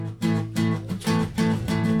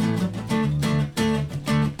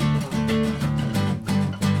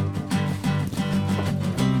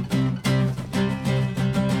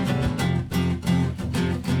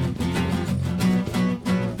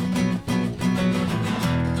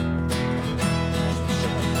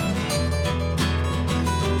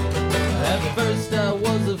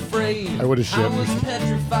would have shipped. I was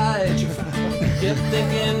petrified. Kept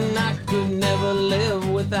thinking I could never live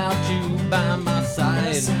without you by my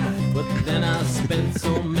side. But then I spent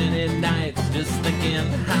so many nights just thinking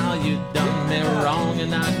how you done me wrong,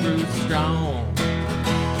 and I grew strong.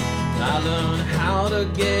 I learned how to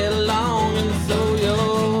get along, and so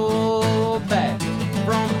you're back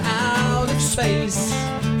from outer space.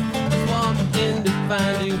 Walked in to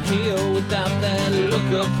find you here without that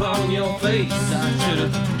look upon your face. I should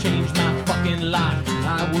have changed my fucking lock.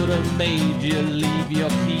 I would have made you leave your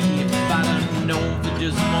key. If I'd have known for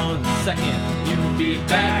just 1 second you'd be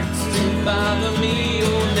back to bother me.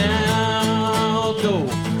 Oh, now go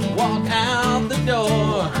walk out the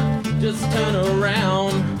door. Just turn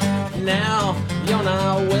around. Now you're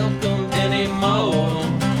not welcome anymore.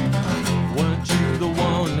 Weren't you the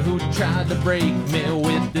one who tried to break me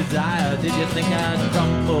with desire? Did you think I'd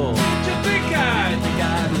crumble? Did you think I'd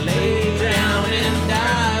lay down and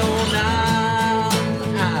die? Oh, now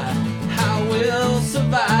I will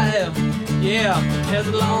survive. Yeah, as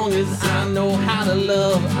long as I know how to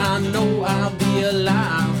love, I know I'll be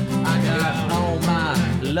alive. I got all my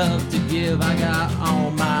love to give, I got all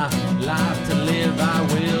my life to live. I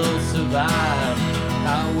will survive,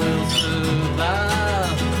 I will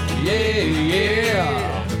survive. Yeah,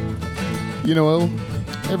 yeah. You know,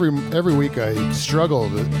 every week I struggle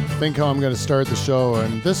to think how I'm going to start the show,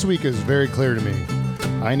 and this week is very clear to me.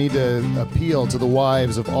 I need to appeal to the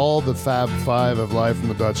wives of all the Fab Five of life from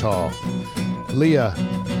the Dutch Hall. Leah,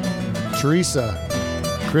 Teresa,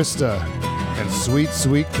 Krista, and sweet,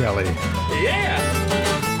 sweet Kelly. Yeah!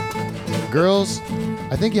 Girls,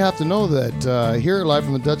 I think you have to know that here at Live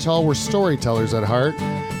from the Dutch Hall, we're storytellers at heart,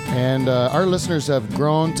 and our listeners have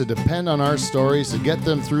grown to depend on our stories to get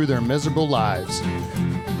them through their miserable lives.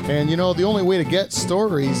 And you know, the only way to get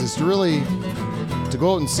stories is to really to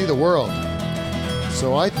go out and see the world.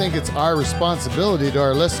 So I think it's our responsibility to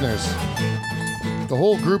our listeners, the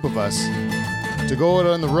whole group of us, to go out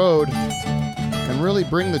on the road and really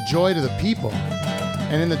bring the joy to the people.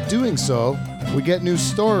 And in the doing so, we get new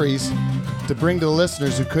stories to bring to the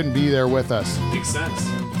listeners who couldn't be there with us. Makes sense.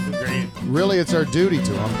 Great. Really, it's our duty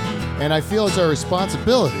to them, and I feel it's our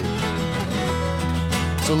responsibility.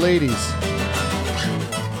 So ladies,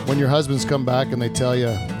 when your husbands come back and they tell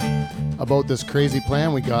you about this crazy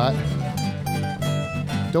plan we got,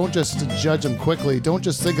 don't just judge them quickly. Don't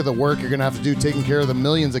just think of the work you're going to have to do taking care of the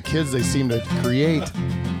millions of kids they seem to create.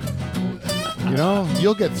 You know,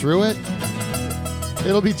 you'll get through it.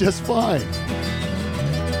 It'll be just fine.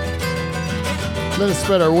 Let us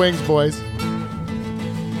spread our wings, boys.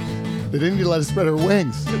 They didn't need to let us spread our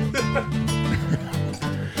wings.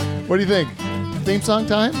 What do you think? Theme song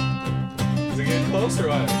time? Is it getting close or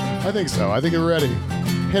what? I think so. I think we're ready.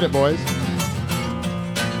 Hit it, boys.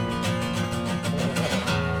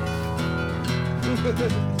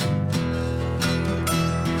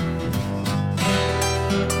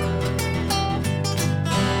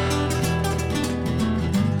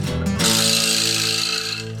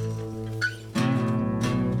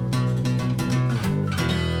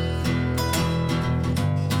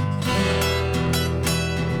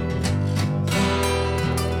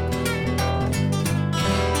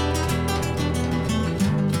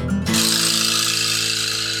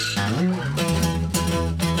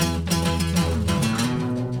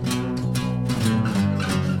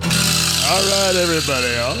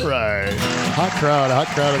 Everybody, all right. Hot crowd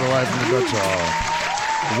of the Live from the Dutch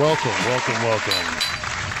Hall. Welcome.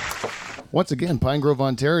 Once again, Pine Grove,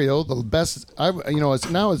 Ontario, the best.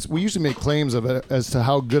 We usually make claims of it as to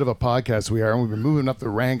how good of a podcast we are, and we've been moving up the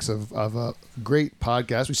ranks of a great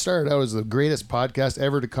podcast. We started out as the greatest podcast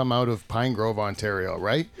ever to come out of Pine Grove, Ontario,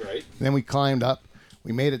 right? Right. And then we climbed up.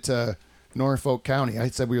 We made it to Norfolk County. I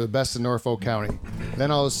said we were the best in Norfolk County.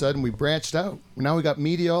 Then all of a sudden we branched out. Now we got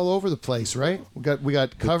media all over the place, right? We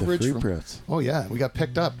got coverage from press. Oh yeah, we got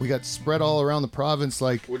picked up. We got spread all around the province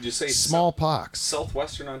like Would you say smallpox.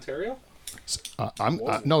 Southwestern Ontario? I'm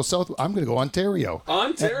going to go Ontario.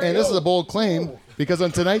 Ontario. And this is a bold claim because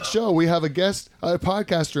on tonight's show we have a guest, a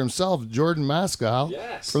podcaster himself, Jordan Maskell,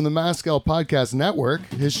 yes, from the Maskell Podcast Network.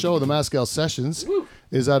 His show, the Maskell Sessions,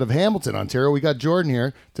 is out of Hamilton, Ontario. We got Jordan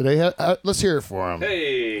here today. Let's hear it for him.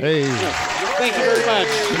 Hey. Thank you very much.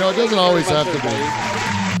 You know, it doesn't always have to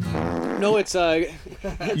be. No, it's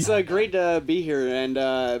great to be here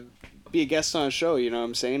and be a guest on a show, you know what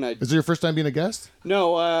I'm saying? Is it your first time being a guest?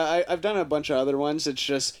 No, I've done a bunch of other ones. It's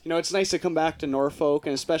just, it's nice to come back to Norfolk,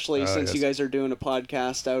 and especially since you guys are doing a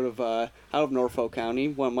podcast out of Norfolk County,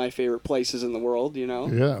 one of my favorite places in the world,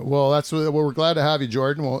 Yeah, well, that's what we're glad to have you,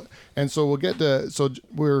 Jordan. Well, and so we're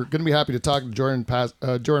going to be happy to talk to Jordan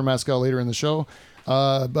Maskell later in the show.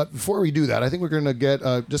 But before we do that, I think we're going to get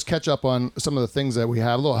just catch up on some of the things that we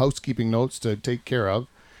have, little housekeeping notes to take care of.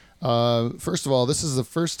 First of all, this is the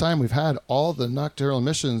first time we've had all the nocturnal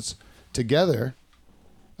emissions together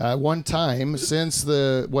at one time since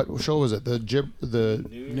what show was it?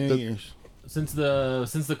 New Year's. Since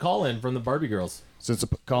the call-in from the Barbie girls. Since the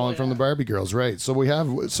call-in from the Barbie girls, right? So we have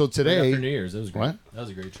today Right after New Year's, it was great. What? That was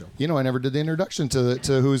a great show. You know, I never did the introduction to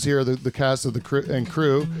who's here, the cast of the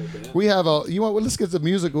crew. We have let's get the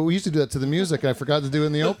music. Well, we used to do that to the music, and I forgot to do it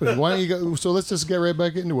in the opening. Why don't you go? So let's just get right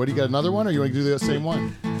back into it. You got another one, or you want to do the same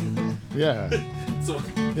one? Yeah.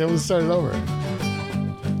 Yeah, let's start it over.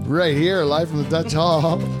 Right here, live from the Dutch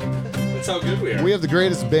Hall. That's how good we are. We have the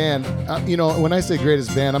greatest band. When I say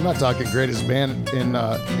greatest band, I'm not talking greatest band in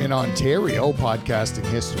Ontario podcasting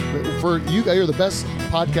history. But for you guys, you're the best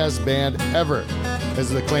podcast band ever, is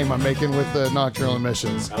the claim I'm making with the Nocturnal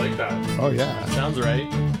Emissions. I like that. Oh, yeah. Sounds right.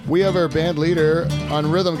 We have our band leader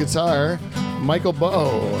on rhythm guitar, Michael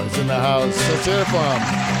Bow, is in the house. Let's hear it for him.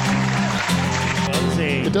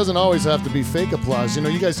 It doesn't always have to be fake applause.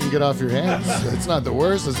 You guys can get off your hands. It's not the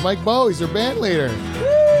worst. It's Mike Bow. He's our band leader.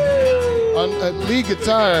 On lead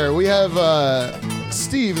guitar, we have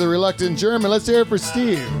Steve, the reluctant German. Let's hear it for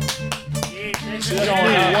Steve.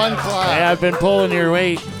 One clap. Hey, I've been pulling your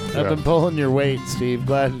weight. I've been pulling your weight, Steve.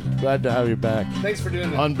 Glad to have you back. Thanks for doing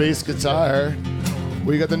that. On bass guitar,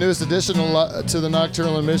 we got the newest addition to the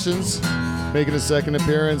Nocturnal Emissions, making his second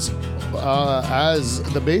appearance as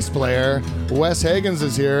the bass player. Wes Higgins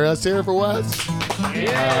is here. Let's hear it for Wes.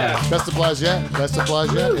 Yeah. Best applause yet.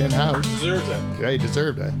 In-house. Deserves it. Yeah, he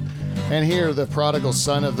deserved it. And here, the prodigal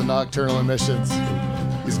son of the Nocturnal Emissions.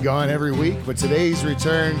 He's gone every week, but today he's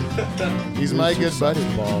returned. He's my good buddy.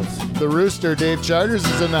 The Rooster, Dave Charters,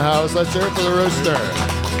 is in the house. Let's hear it for the Rooster.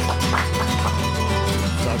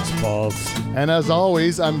 Sucks balls. And as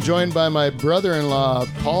always, I'm joined by my brother-in-law,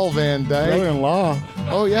 Paul Van Dyke. Brother-in-law.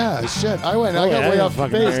 Oh, yeah, shit. I got way off the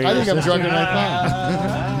base. I think I'm drunker than I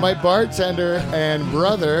thought. My bartender and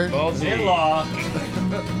brother. In-law.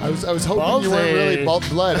 I was hoping you weren't really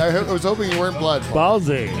blood. I was hoping you weren't blood.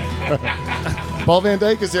 Ballsy. Paul Van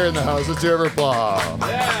Dyke is here in the house. Let's hear it for Paul.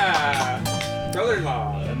 Yeah.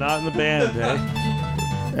 Brother-in-law. And not in the band, eh?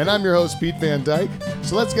 And I'm your host, Pete Van Dyke.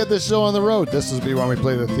 So let's get this show on the road. This will be when we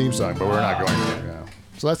play the theme song, but we're not going to. Yeah.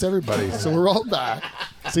 So that's everybody. So we're all back.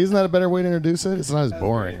 See, isn't that a better way to introduce it? It's not as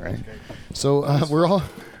boring, right? So we're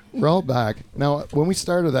all back. Now, when we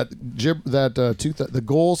started the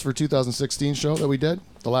goals for 2016 show that we did,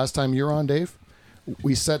 the last time you were on, Dave,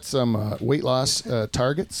 we set some weight loss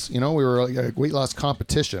targets. We were like a weight loss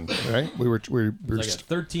competition, right? We were It's like a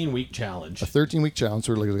 13-week challenge. A 13-week challenge.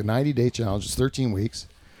 So we're like a 90-day challenge. It's 13 weeks.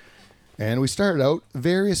 And we started out,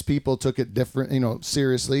 various people took it different,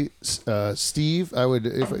 seriously. Steve, I would,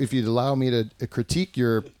 if you'd allow me to critique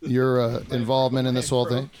your involvement in this whole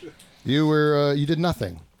thing, you did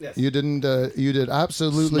nothing. Yes. You did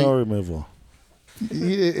absolutely. Snow removal.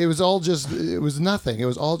 It was nothing. It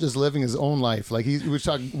was all just living his own life. Like he was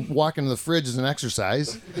talking, walking to the fridge is an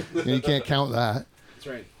exercise. You can't count that. That's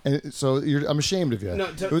right. And so I'm ashamed of you. No,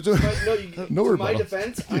 No to my rebuttal.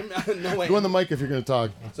 defense, I'm no way. Go on the mic if you're going to talk.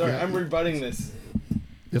 Sorry, I'm rebutting this. You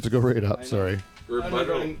have to go right up. Sorry.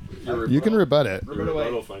 Rebuttal. You can rebut it. Your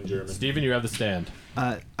rebuttal, fine German. Steven, you have the stand.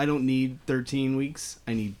 I don't need 13 weeks.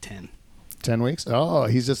 I need 10. 10 weeks? Oh,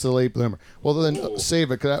 he's just a late bloomer. Well, then save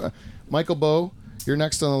it. Michael Bow, you're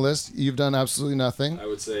next on the list. You've done absolutely nothing. I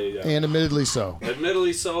would say, yeah. And admittedly so.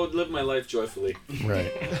 Admittedly so. Live my life joyfully.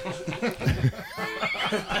 Right.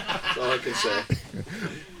 That's all I can say.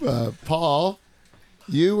 Paul,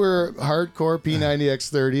 you were hardcore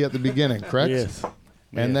P90X30 at the beginning, correct? Yes.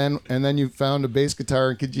 And then you found a bass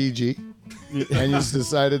guitar in Kijiji, and you just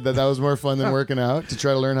decided that was more fun than working out to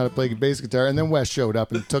try to learn how to play bass guitar. And then Wes showed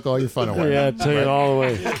up and took all your fun away. Yeah, take it all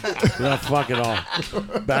away. No, fuck it all.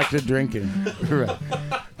 Back to drinking. Right.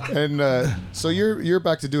 And so you're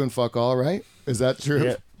back to doing fuck all, right? Is that true?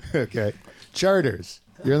 Yeah. Okay. Charters,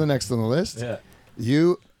 you're the next on the list. Yeah.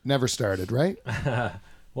 You never started, right?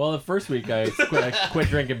 Well, the first week I quit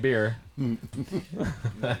drinking beer. And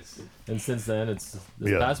since then, this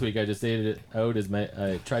past week I just ate it out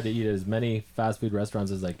I tried to eat at as many fast food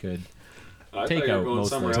restaurants as I could. I Take thought you were out going mostly.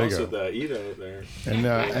 somewhere Take else out. with the eat out there.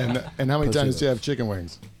 And how many times do you have chicken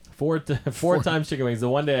wings? Four times chicken wings. The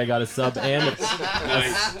one day I got a sub and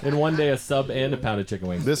Nice. in one day a sub and a pound of chicken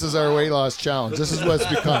wings. This is our weight loss challenge. This is what it's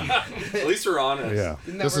become. At least we're honest. Yeah,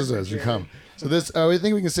 this is what it's become. So I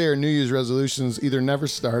think we can say our New Year's resolutions either never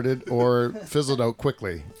started or fizzled out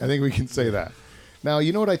quickly. I think we can say that. Now,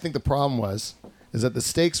 you know what I think the problem was? Is that the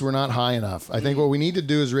stakes were not high enough. I think what we need to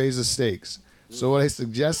do is raise the stakes. So what I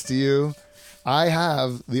suggest to you I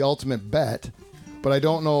have the ultimate bet, but I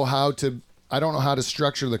don't know how to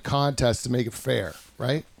structure the contest to make it fair,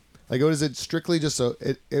 right? Like, what is it strictly just so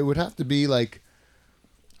it would have to be like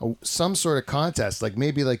some sort of contest, like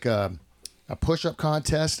maybe like a push-up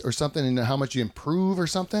contest or something, and how much you improve or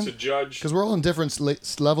something To judge. because we're all in different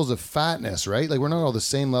levels of fatness, right? Like, we're not all the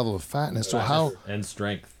same level of fatness. So how And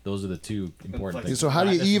strength. Those are the two important things. so how do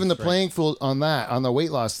you Fatness even and the strength. playing field on the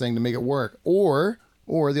weight loss thing to make it work? Or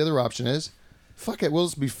the other option is, fuck it, we'll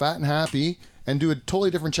just be fat and happy and do a totally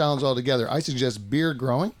different challenge altogether. I suggest beard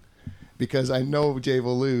growing because I know Jay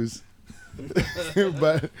will lose.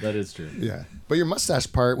 But That is true. yeah, but your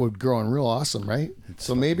mustache part would grow in real awesome, right?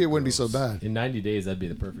 So maybe it wouldn't be so bad. In 90 days, that'd be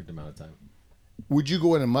the perfect amount of time. Would you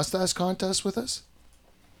go in a mustache contest with us?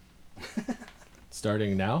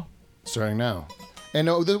 Starting now? Starting now. And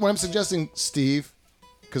what I'm suggesting, Steve,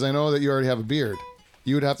 because I know that you already have a beard,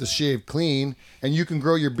 you would have to shave clean, and you can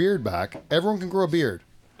grow your beard back. Everyone can grow a beard,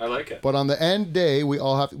 I like it. but on the end day, we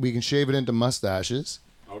can shave it into mustaches,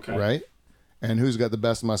 Okay. right? And who's got the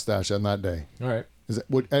best mustache on that day? All right. Is it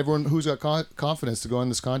everyone who's got confidence to go in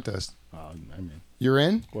this contest? I mean, You're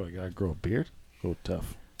in, what, I gotta grow a beard? Oh,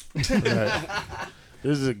 tough. Right.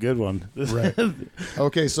 This is a good one. right?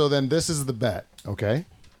 Okay, so then this is the bet. Okay.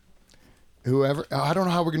 Whoever, I don't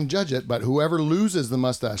know how we're going to judge it, but whoever loses the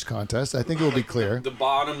mustache contest, I think it will be clear. The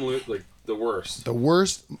bottom, like the worst. The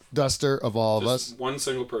worst duster of all of Just us, one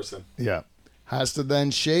single person. yeah, has to then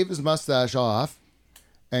shave his mustache off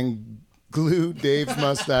and glue Dave's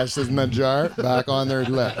mustache in the jar back on their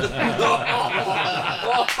lip.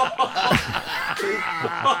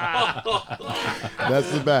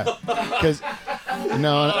 That's the bet. Because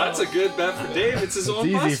That's a good bet for Dave. It's his own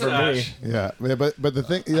easy for me. mustache. yeah, but the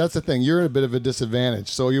thing, that's the thing. You're at a bit of a disadvantage,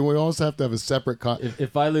 so you would almost have to have a separate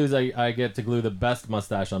If I lose, I get to glue the best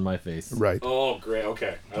mustache on my face. right. Oh, great.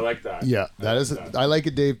 Okay. I like that. Yeah, that is. I like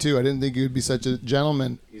it, Dave, too. I didn't think you'd be such a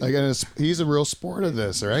gentleman. Like, and he's a real sport of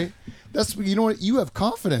this, right? That's, you know what? You have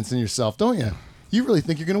confidence in yourself, don't you? You really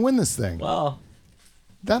think you're going to win this thing. Well,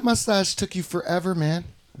 That mustache took you forever, man.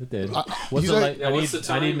 it did. he's What's the like- li- Yeah, I what's need the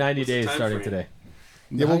time- 90 what's the days time starting frame? today.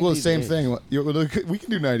 Yeah, we'll go the 90 same days. thing. We can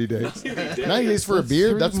do 90 days. 90 days for a That's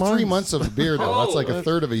beard? 3 That's 3 months. months of a beard, though. That's like a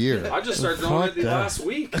third of a year. I just started growing Fuck it that. last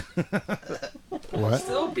week. What?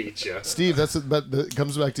 Still beat you. Steve, but it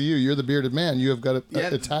comes back to you. You're the bearded man. You have got a Yeah.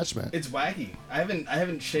 attachment. It's wacky. I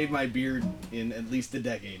haven't shaved my beard in at least a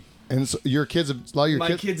decade. And so your kids, a lot of your My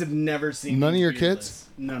kids, kids have never seen None me of your beardless. kids?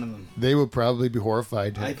 None of them. they would probably be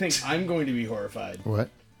horrified. I think I'm going to be horrified. What?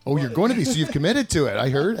 Oh, you're going to be. So you've committed to it. I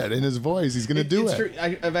heard it in his voice. He's going to do It's it. true.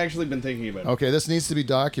 I've actually been thinking about it. Okay, this needs to be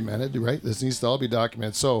documented, right? This needs to all be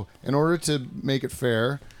documented. So, in order to make it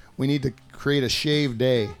fair, we need to create a shave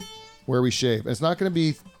day where we shave. It's not going to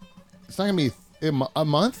be. It's not going to be a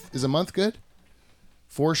month. Is a month good?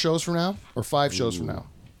 4 shows from now or 5 shows from now?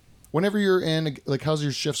 Whenever you're in, like, how's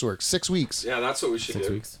your shifts work? 6 weeks. Yeah, that's what we should 6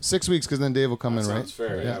 do. weeks. 6 weeks, because then Dave will come That in, right? sounds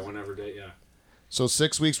fair. Yeah, whenever day. Yeah. So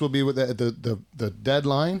 6 weeks will be with the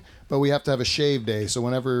deadline, but we have to have a shave day. So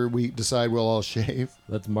whenever we decide we'll all shave,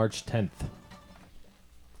 That's March 10th.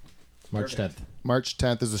 March 10th. March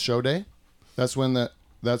 10th is the show day. That's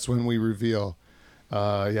when we reveal.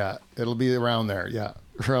 Yeah, it'll be around there. Yeah,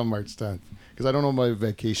 around March 10th. Because I don't know my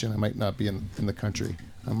vacation. I might not be in the country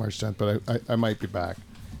on March 10th, but I might be back.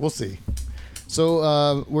 We'll see.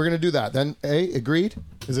 So we're gonna do that. Then, agreed?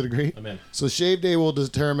 Is it agreed? I'm in. So shave day will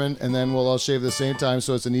determine, and then we'll all shave at the same time,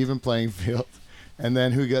 so it's an even playing field. And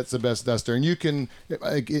then who gets the best duster? And you can,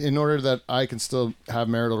 in order that I can still have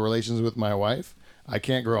marital relations with my wife, I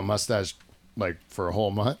can't grow a mustache like for a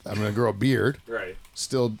whole month. I'm gonna grow a beard. Right.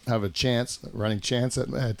 Still have a running chance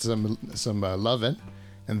at some loving,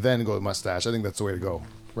 and then go with mustache. I think that's the way to go,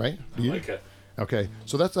 right? Do you? Like it. Okay,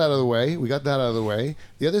 so that's out of the way. We got that out of the way.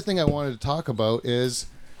 The other thing I wanted to talk about is,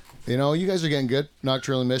 you know, you guys are getting good.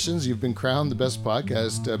 Nocturnal Emissions, you've been crowned the best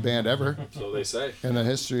podcast band ever So they say. in the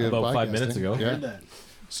history of About podcasting. 5 minutes ago. Yeah. Heard that.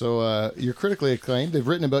 So you're critically acclaimed. They've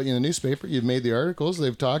written about you in the newspaper. You've made the articles.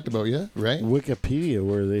 They've talked about you, right? Wikipedia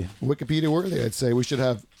worthy. Wikipedia worthy, I'd say. We should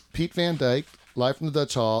have Pete Van Dyke, Live from the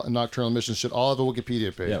Dutch Hall, and Nocturnal Emissions should all have a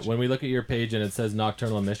Wikipedia page. Yeah, when we look at your page and it says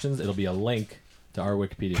Nocturnal Emissions, it'll be a link to our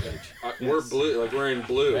Wikipedia page. We're blue. Like we're in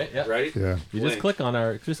blue. Right, yeah. Right? Yeah. You just Link. click on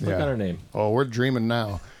our Yeah. on our name. Oh, we're dreaming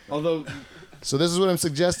now. Although So this is what I'm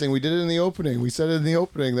suggesting. We did it in the opening. We said it in the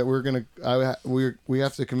opening that we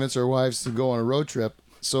have to convince our wives to go on a road trip.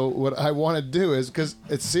 So what I want to do is, because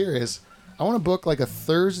it's serious, I want to book like a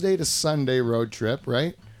Thursday to Sunday road trip,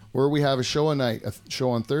 right? Where we have a show a night, a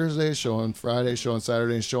show on Thursday, a show on Friday, a show on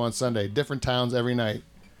Saturday, and a show on Sunday. Different towns every night.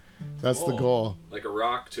 That's the goal. Like a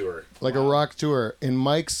rock tour. Like a rock tour in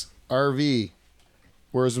Mike's RV,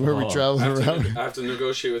 whereas where we travel I around. have to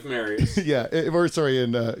negotiate with Marius. Yeah, if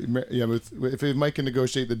Mike can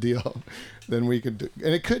negotiate the deal, then we could.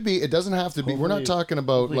 And it could be. It doesn't have to be. We're not talking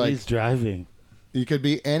about like he's driving. You could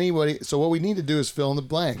be anybody. So what we need to do is fill in the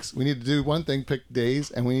blanks. We need to do one thing, pick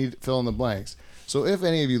days, and we need to fill in the blanks. So if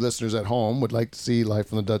any of you listeners at home would like to see Life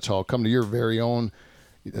from the Dutch Hall, come to your very own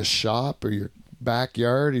shop or your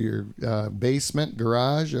backyard or your basement,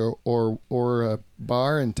 garage, or a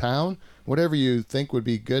bar in town, whatever you think would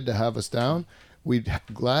be good to have us down, we'd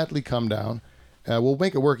gladly come down. We'll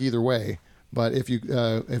make it work either way. But if you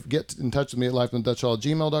get in touch with me at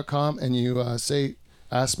lifeinthedutchhall@gmail.com and you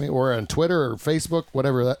ask me, or on Twitter or Facebook,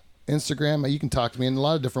 whatever, Instagram, you can talk to me in a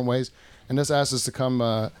lot of different ways, and just ask us to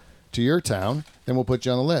come to your town, then we'll put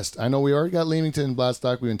you on the list. I know we already got Leamington and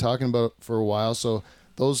Blackstock we've been talking about for a while, so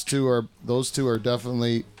those two are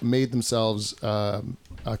definitely made themselves a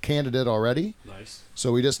candidate already. Nice.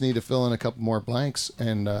 So we just need to fill in a couple more blanks.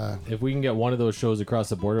 And if we can get one of those shows across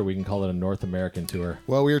the border, we can call it a North American tour.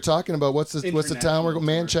 well, we were talking about what's the town we're going?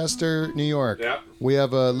 Manchester, New York. Yeah. We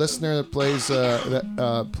have a listener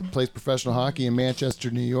that plays professional hockey in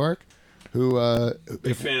Manchester, New York, who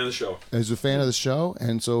Big fan of the show. is a fan of the show,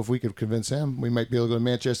 and so if we could convince him, we might be able to go to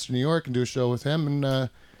Manchester, New York, and do a show with him,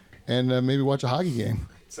 and maybe watch a hockey game.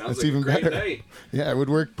 Sounds That's like even a great better. night. Yeah, it would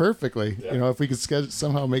work perfectly. Yeah. You know, if we could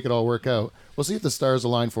somehow make it all work out. We'll see if the stars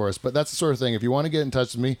align for us. But that's the sort of thing. If you want to get in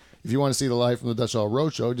touch with me, if you want to see the Live from the Dutch Hall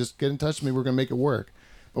Roadshow, just get in touch with me. We're going to make it work.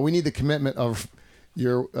 But we need the commitment of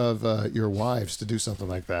your wives to do something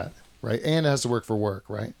like that, right? And it has to work for work,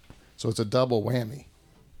 right? So it's a double whammy.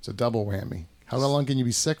 How long can you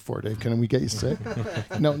be sick for, Dave? Can we get you sick?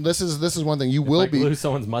 No, this is one thing. You will If I be. glue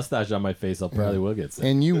someone's mustache on my face, I'll probably will get sick.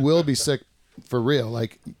 And you will be sick for real.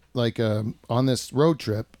 Like on this road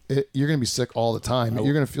trip, you're going to be sick all the time.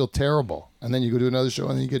 You're going to feel terrible. And then you go do another show,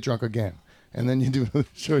 and then you get drunk again. And then you do another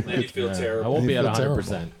show. Then you feel I terrible. won't be at feel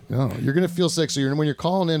 100%. No, you're going to feel sick. So when you're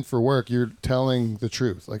calling in for work, you're telling the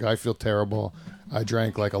truth. Like, I feel terrible. I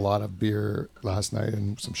drank like a lot of beer last night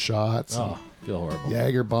and some shots. Oh, feel horrible. And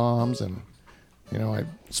Jaeger bombs, and I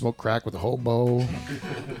smoked crack with a hobo,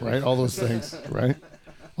 right? All those things, right?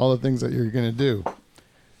 All the things that you're going to do.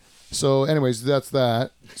 So anyways, that's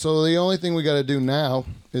that. So the only thing we got to do now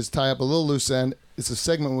is tie up a little loose end. It's a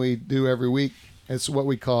segment we do every week. It's what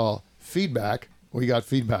we call feedback. We got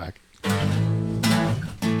feedback.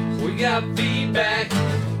 We got feedback.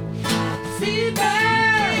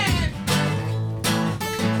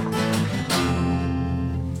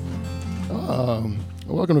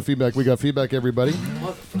 Welcome to Feedback. We got feedback, everybody.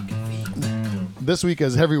 This week,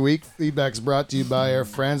 as every week, feedback's brought to you by our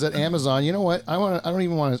friends at Amazon. You know what? I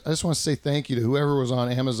just want to say thank you to whoever was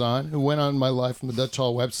on Amazon, who went on my Live from the Dutch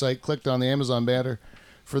Hall website, clicked on the Amazon banner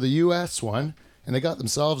for the U.S. one, and they got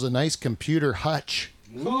themselves a nice computer hutch.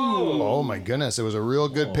 Oh my goodness! It was a real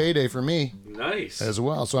good payday for me. Nice. As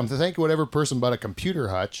well. So I'm to thank whatever person bought a computer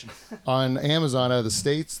hutch on Amazon out of the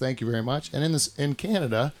States. Thank you very much. And in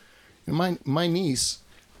Canada, my niece,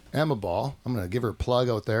 Emma Ball, I'm going to give her a plug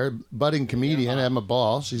out there, budding comedian Emma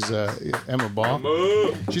Ball. She's Emma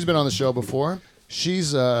Ball. She's been on the show before. She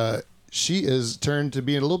is turned to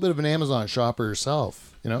being a little bit of an Amazon shopper herself.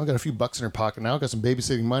 Got a few bucks in her pocket now, got some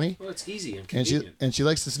babysitting money. Well, it's easy and And convenient. she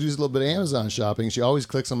likes to do a little bit of Amazon shopping. She always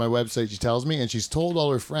clicks on my website, she tells me, and she's told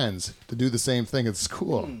all her friends to do the same thing at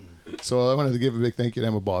school. So I wanted to give a big thank you to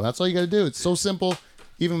Emma Ball. That's all you got to do. It's so simple.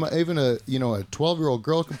 Even a 12-year-old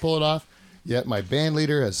girl can pull it off. Yet my band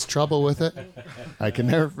leader has trouble with it. I can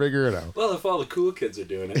never figure it out. Well, if all the cool kids are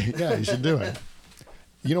doing it. Yeah, you should do it.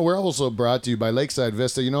 We're also brought to you by Lakeside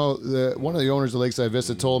Vista. One of the owners of Lakeside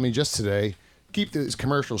Vista told me just today, keep these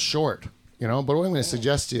commercials short. But what I'm going to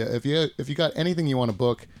suggest to you, if you got anything you want to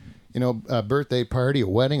book, a birthday party, a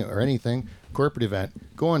wedding, or anything, corporate event,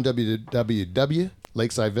 go on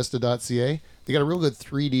www.lakesidevista.ca. They got a real good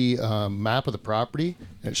 3D map of the property,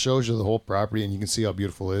 and it shows you the whole property, and you can see how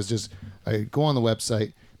beautiful it is. Just go on the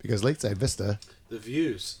website, because Lakeside Vista... The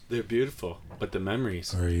views, they're beautiful, but the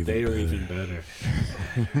memories, Are even better.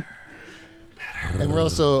 And we're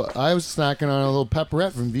also, I was snacking on a little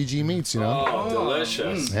pepperette from VG Meats, Oh,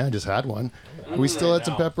 delicious. Yeah, I just had one. We still had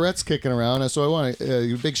some pepperettes kicking around, so I want to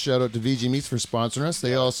give a big shout out to VG Meats for sponsoring us.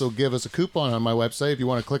 They also give us a coupon on my website. If you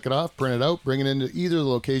want to click it off, print it out, bring it into either of the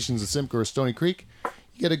locations of Simcoe or Stony Creek,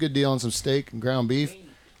 you get a good deal on some steak and ground beef,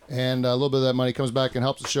 and a little bit of that money comes back and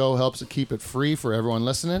helps the show, helps it keep it free for everyone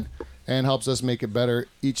listening, and helps us make it better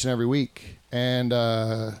each and every week. And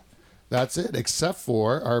that's it, except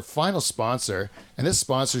for our final sponsor. And this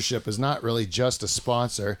sponsorship is not really just a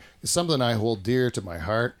sponsor. It's something I hold dear to my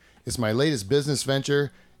heart. It's my latest business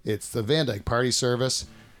venture. It's the Van Dyke Party Service.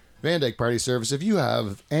 Van Dyke Party Service. If you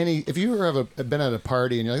ever have been at a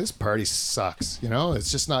party and you're like, this party sucks,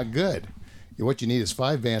 it's just not good. What you need is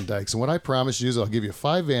 5 Van Dykes. And what I promise you is I'll give you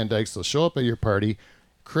 5 Van Dykes. They'll show up at your party,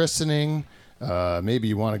 christening. Maybe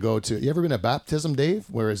you want to go to. You ever been at baptism, Dave,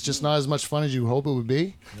 where it's just not as much fun as you hope it would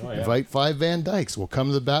be? Oh, yeah. Invite 5 Van Dykes. We'll come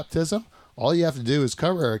to the baptism. All you have to do is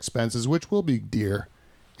cover our expenses, which will be dear,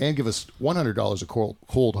 and give us $100 of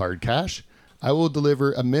cold hard cash. I will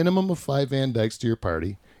deliver a minimum of 5 Van Dykes to your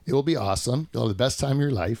party. It will be awesome. You'll have the best time of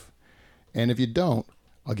your life. And if you don't,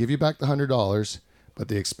 I'll give you back the $100. But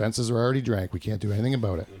the expenses are already drank. We can't do anything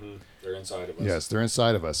about it. Mm-hmm. They're inside of us. Yes, they're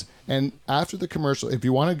inside of us. And after the commercial, if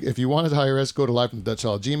you want to hire us, go to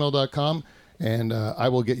livefromthedutchhall@gmail.com, and I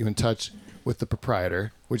will get you in touch with the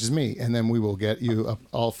proprietor, which is me, and then we will get you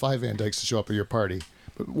all 5 Van Dykes to show up at your party.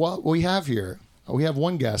 But what we have here, we have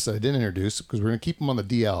one guest that I didn't introduce because we're going to keep him on the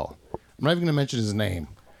DL. I'm not even going to mention his name.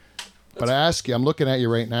 But I ask you, I'm looking at you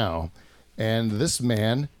right now, and this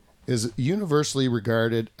man is universally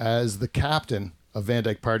regarded as the captain of Van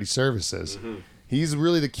Dyke Party Services. Mm-hmm. He's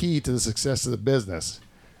really the key to the success of the business.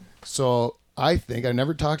 So I think, I've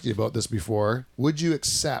never talked to you about this before, would you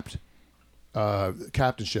accept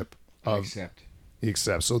captainship of... Accept. He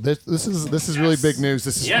accepts. So this is really big news.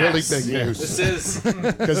 This is really big news. This is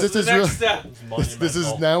because this is the real. next step. This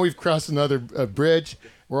is now we've crossed another bridge.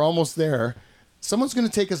 We're almost there. Someone's going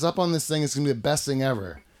to take us up on this thing. It's going to be the best thing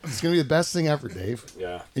ever. It's going to be the best thing ever, Dave.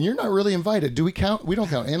 Yeah. And you're not really invited. Do we count? We don't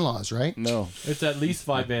count in-laws, right? No. It's at least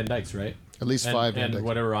 5 Van Dykes, right? At least 5 Van Dykes. And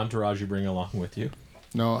whatever entourage you bring along with you.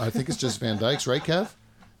 No, I think it's just Van Dykes, right, Kev?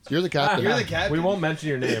 You're the captain. You're the captain. We won't mention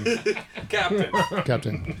your name. Captain.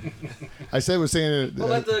 Captain. I said was saying it. We'll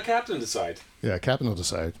let the captain decide. Yeah, captain will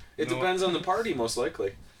decide. It depends on the party, most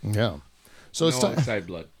likely. Yeah. So it's time. Outside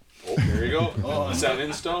blood. Oh, there you go. Set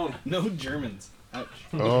in stone. No Germans. Ouch.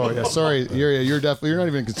 Oh yeah, sorry. You're not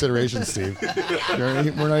even in consideration, Steve.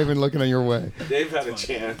 We're not even looking at your way. Dave had a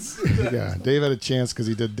chance. Yeah, Dave had a chance because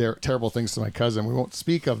he did terrible things to my cousin. We won't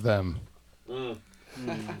speak of them.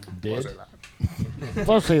 Did?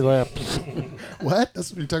 Pussy lips. What?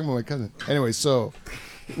 That's what you're talking about, my cousin. Anyway, so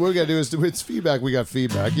what we got to do is it's feedback. We got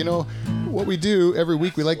feedback. You know, what we do every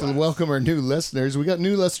week, we like to welcome our new listeners. We got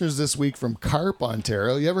new listeners this week from Carp,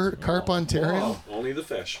 Ontario. You ever heard of Carp, Ontario? Oh, only the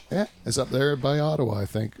fish. Yeah, it's up there by Ottawa, I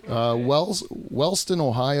think. Wellston,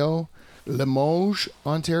 Ohio. Limoges,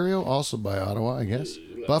 Ontario, also by Ottawa, I guess.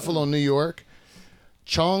 Buffalo, New York.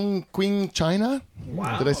 Chongqing, China.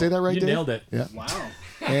 Wow. Did I say that right, You Dave? nailed it. Yeah. Wow.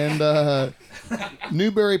 And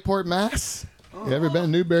Newburyport, Mass. You ever been to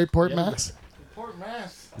Newburyport, Mass? Port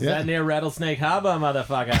Mass. Is that near Rattlesnake Harbor,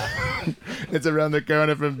 motherfucker? It's around the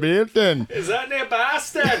corner from Bampton. Is that near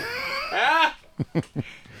Boston? Ah?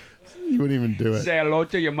 You wouldn't even do it. Say hello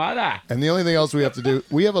to your mother. And the only thing else we have to do,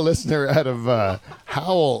 we have a listener out of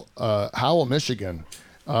Howell, Michigan.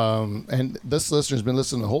 And this listener's been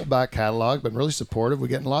listening to the whole back catalog, been really supportive. We're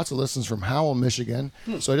getting lots of listens from Howell, Michigan.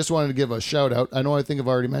 So I just wanted to give a shout out. I think I've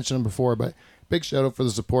already mentioned him before, but big shout out for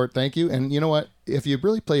the support. Thank you. And you know what? If you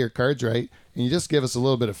really play your cards right and you just give us a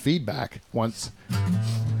little bit of feedback once,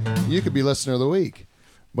 you could be listener of the week.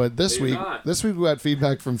 But this week we got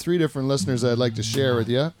feedback from 3 different listeners I'd like to share with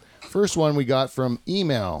you. First one we got from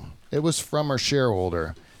email. It was from our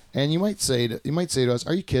shareholder. And you might say to us,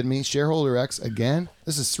 "Are you kidding me? Shareholder X again?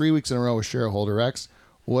 This is 3 weeks in a row with Shareholder X.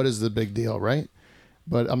 What is the big deal, right?"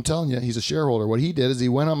 But I'm telling you, he's a shareholder. What he did is he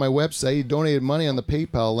went on my website, he donated money on the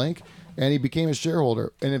PayPal link, and he became a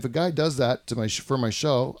shareholder. And if a guy does that to for my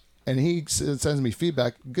show, and he sends me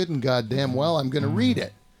feedback, good and goddamn well, I'm going to read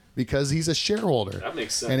it because he's a shareholder. That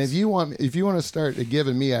makes sense. And if you want to start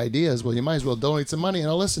giving me ideas, well, you might as well donate some money, and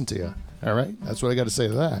I'll listen to you. All right, that's what I got to say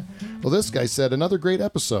to that. Well, this guy said another great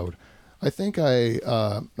episode. I think I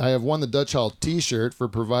have won the Dutch Hall T-shirt for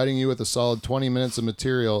providing you with a solid 20 minutes of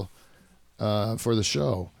material for the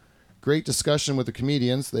show. Great discussion with the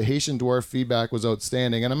comedians. The Haitian Dwarf feedback was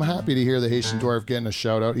outstanding, and I'm happy to hear the Haitian Dwarf getting a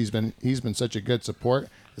shout out. He's been such a good support.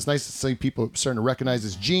 It's nice to see people starting to recognize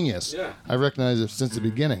his genius. Yeah. I recognize it since the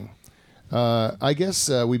beginning. I guess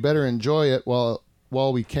we better enjoy it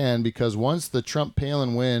while we can, because once Trump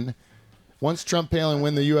Palin win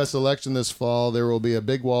the U.S. election this fall, there will be a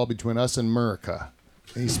big wall between us and America.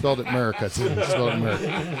 He spelled it America too. He spelled it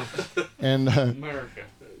America. And America.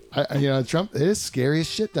 Trump, it is scary as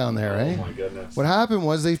shit down there, right? Oh my goodness. What happened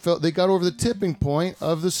was they got over the tipping point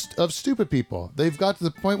of stupid people. They've got to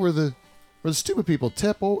the point where the stupid people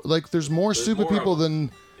tip. Like there's more stupid more people of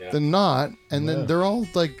than not, and then they're all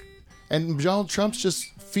like, and Donald Trump's just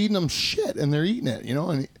feeding them shit, and they're eating it,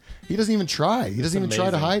 and he doesn't even try. He doesn't even try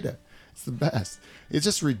to hide it. It's the best. It's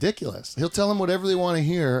just ridiculous. He'll tell them whatever they want to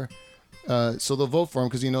hear, So they'll vote for him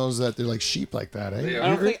because he knows that they're like sheep like that, eh? Yeah.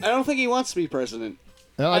 I don't think he wants to be president.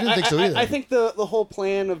 No, I didn't think so either. I think the whole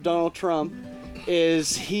plan of Donald Trump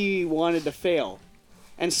is he wanted to fail.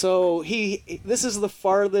 And so this is the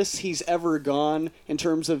farthest he's ever gone in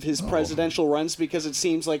terms of his presidential runs, because it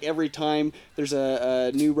seems like every time there's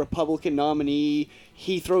a new Republican nominee,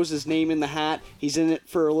 he throws his name in the hat, he's in it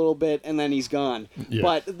for a little bit, and then he's gone. Yeah.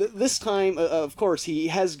 But this time, of course, he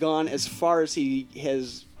has gone as far as he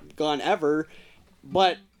has gone ever,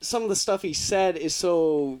 but some of the stuff he said is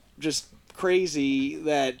so just crazy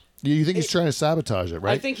that... You think he's trying to sabotage it,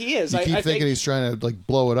 right? I think he is. You I keep think thinking he's trying to like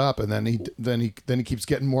blow it up, and then he keeps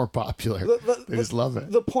getting more popular. They just love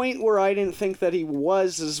it. The point where I didn't think that he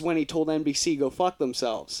was is when he told NBC go fuck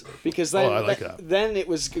themselves, because then I like that. then it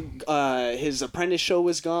was his Apprentice show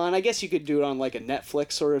was gone. I guess you could do it on like a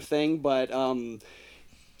Netflix sort of thing, but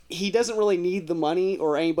he doesn't really need the money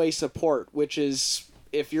or anybody's support, which is,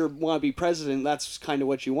 if you want to be president, that's kind of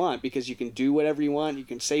what you want, because you can do whatever you want, you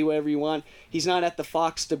can say whatever you want. He's not at the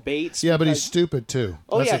Fox debates. Yeah, but he's stupid too.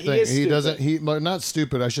 Oh, That's yeah, the thing. he is stupid. Doesn't. Well, not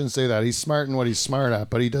stupid. I shouldn't say that. He's smart in what he's smart at,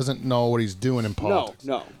 but he doesn't know what he's doing in politics.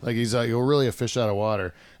 No. Like he's really a fish out of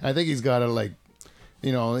water. And I think he's got to like,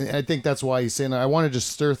 I think that's why he's saying I want to just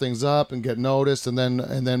stir things up and get noticed, and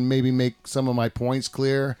then maybe make some of my points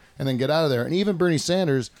clear, and then get out of there. And even Bernie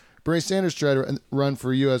Sanders tried to run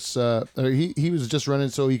for U.S. He was just running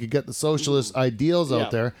so he could get the socialist ideals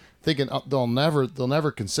out there, thinking they'll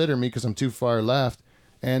never consider me because I'm too far left.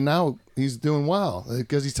 And now he's doing well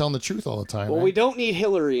because he's telling the truth all the time. Well, right? we don't need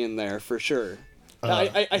Hillary in there for sure.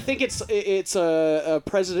 I think it's a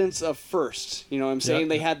presidents of first. You know what I'm saying? Yeah.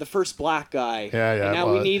 They had the first black guy. Yeah. And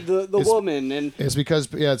now we need the woman. And it's because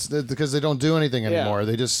they don't do anything anymore. Yeah.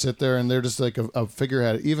 They just sit there and they're just like a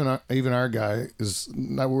figurehead. Even our guy is.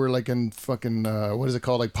 Now we're like in fucking what is it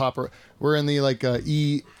called? Like we're in the like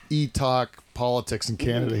e-talk politics in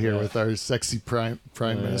Canada here with our sexy prime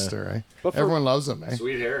minister. Right? But Everyone loves him. Eh?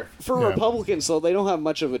 Sweet hair. for Republicans, though, they don't have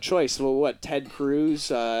much of a choice. Well, what, Ted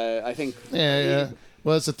Cruz? I think. Yeah.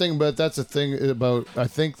 Well, that's the thing, but that's the thing about. I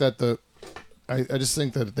think that I just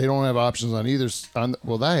think that they don't have options on either.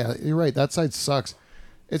 You're right. That side sucks.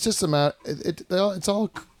 It's just a matter. It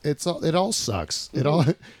all sucks. It all.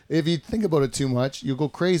 If you think about it too much, you'll go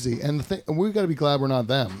crazy. And we've got to be glad we're not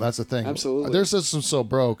them. That's the thing. Absolutely. Their system's so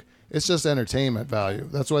broke. It's just entertainment value.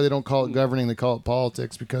 That's why they don't call it governing. They call it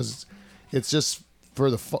politics, because it's just for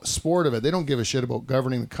the sport of it. They don't give a shit about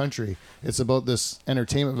governing the country. It's about this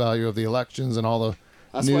entertainment value of the elections and all the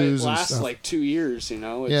That's news why it and lasts stuff. like 2 years.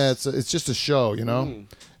 It's just a show.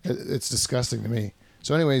 It's disgusting to me.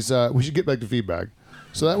 So, anyways, we should get back to feedback.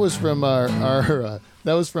 So that was from our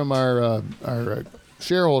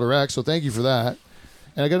shareholder X. So thank you for that.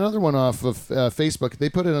 And I got another one off of Facebook. They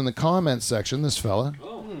put it in the comments section. This fella.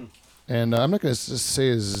 And I'm not going to say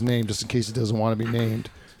his name just in case he doesn't want to be named.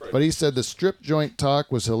 But he said the strip joint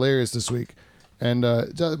talk was hilarious this week. And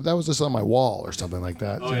that was just on my wall or something like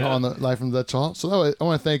that. On the Live from the Dutch Hall. So I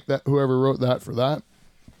want to thank whoever wrote that for that.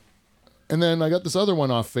 And then I got this other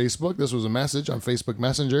one off Facebook. This was a message on Facebook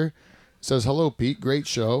Messenger. It says, "Hello, Pete. Great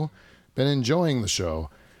show. Been enjoying the show.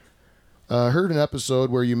 Heard an episode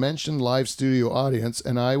where you mentioned live studio audience,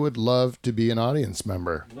 and I would love to be an audience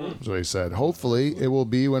member." That's what he said. "Hopefully, it will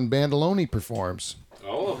be when Bandaloni performs."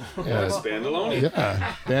 Oh, yes, Bandaloni.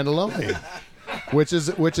 Yeah, Bandaloni.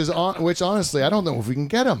 Which honestly, I don't know if we can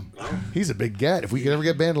get him. He's a big get. If we could ever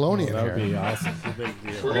get Bandaloni in That here. would be awesome. It's a big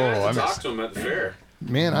deal. We're going to have to I'm talk to him at the fair.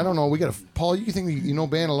 Man, I don't know. We got Paul. You think you know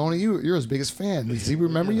Bandaloni? You're his biggest fan. Does he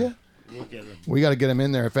remember you? We got to get him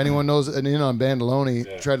in there. If anyone knows an in on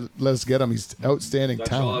Bandaloni, try to let us get him. He's outstanding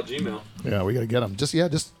talent. Gmail. Yeah, we got to get him. Just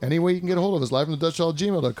any way you can get a hold of us. Live from the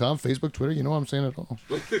DutchHall@gmail.com, Facebook, Twitter. You know what I'm saying it all.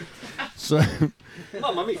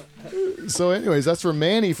 So anyways, that's from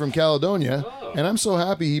Manny from Caledonia. And I'm so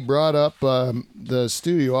happy he brought up the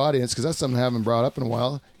studio audience, because that's something I haven't brought up in a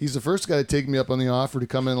while. He's the first guy to take me up on the offer to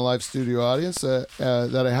come in the live studio audience that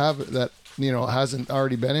I have that hasn't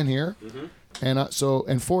already been in here. Mm-hmm.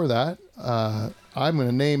 And for that, I'm going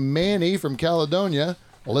to name Manny from Caledonia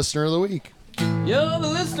Listener of the Week. You're the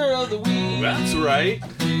listener of the week. That's right.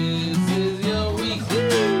 This is your week.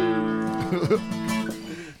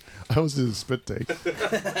 I was doing a spit take.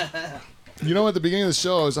 At the beginning of the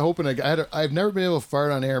show, I was hoping I've never been able to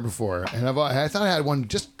fart on air before, and I thought I had one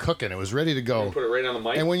just cooking. It was ready to go. Put it right on the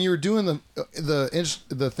mic. And when you were doing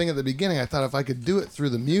the thing at the beginning, I thought if I could do it through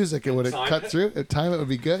the music, it would have cut through. Time it would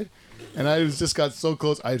be good. And I just got so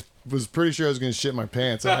close. I was pretty sure I was going to shit my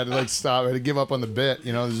pants. I had to stop. I had to give up on the bit.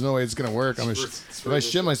 There's no way it's going to work. If I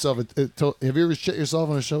shit myself, have you ever shit yourself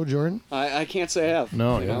on a show, Jordan? I can't say I have.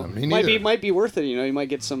 No, me neither. Might be worth it. You might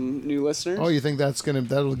get some new listeners. Oh, you think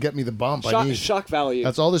that'll get me the bump? Shock value.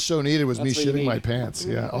 That's all the show needed was me shitting my pants.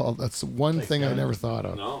 Yeah, that's one thing I never thought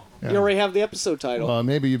of. No. Yeah. You already have the episode title.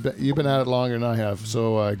 Maybe you've been at it longer than I have,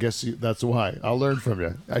 so I guess that's why. I'll learn from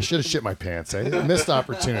you. I should have shit my pants. Missed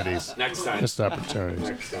opportunities. Next time. Missed opportunities.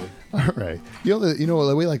 Next time. All right.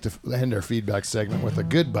 We like to end our feedback segment with a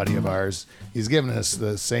good buddy of ours. He's giving us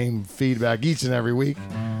the same feedback each and every week.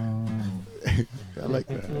 I like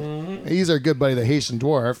that. He's our good buddy, the Haitian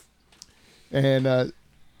Dwarf. And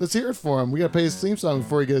let's hear it for him. We got to play his theme song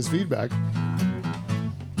before he gets his feedback.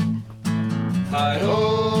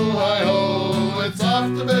 Hi-ho, it's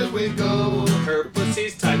off to bed we go. Her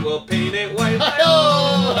pussy's tight, we'll paint it white.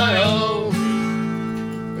 Hi-ho, hi-ho.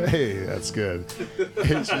 Hey, that's good.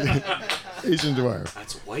 Haitian Dwarf.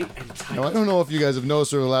 That's white and tight. Now, I don't know if you guys have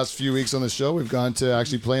noticed over the last few weeks on the show, we've gone to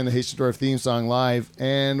actually playing the Haitian Dwarf theme song live,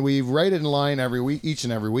 and we write it in line each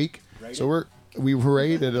and every week. So we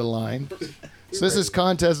write it in line. So this is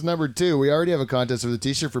contest number 2. We already have a contest for the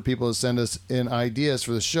T-shirt for people to send us in ideas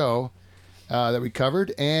for the show that we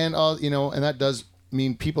covered, and and that does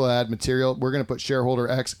mean people add material. We're going to put shareholder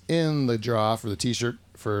X in the draw for the T-shirt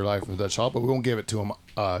for Live from the Dutch Hall, but we won't give it to him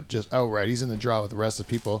just outright. He's in the draw with the rest of the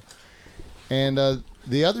people. And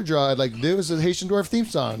the other draw I'd like to do is the Haitian Dwarf theme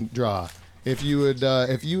song draw. If you would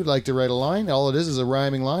like to write a line, all it is a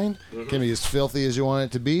rhyming line. It can be as filthy as you want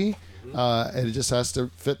it to be. And it just has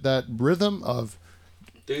to fit that rhythm of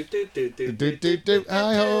hi-ho,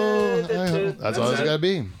 hi-ho. That's all it's got to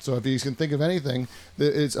be. So if you can think of anything,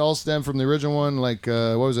 it's all stemmed from the original one. Like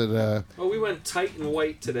what was it? We went tight and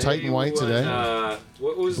white today. Tight and white today.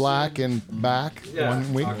 What was black and back?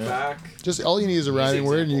 One week. Back. Just all you need is a rhyming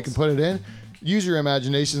word, and you can put it in. Use your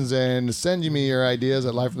imaginations and send me your ideas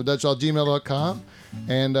at livefromthedutchhall@gmail.com,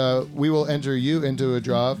 and we will enter you into a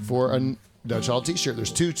draw for a Dutch Hall T-shirt.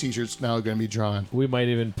 There's 2 T-shirts now going to be drawn. We might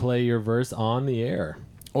even play your verse on the air.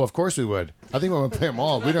 Oh, of course we would. I think we're going to play them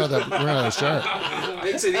all. We don't have that. We're not that sharp.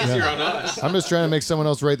 Makes it easier on us. I'm just trying to make someone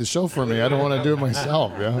else write the show for me. I don't want to do it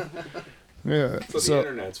myself. Yeah. That's what the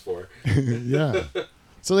internet's for. Yeah.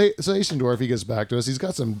 So Haitian Dwarf, he gets back to us. He's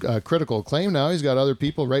got some critical acclaim now. He's got other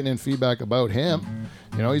people writing in feedback about him.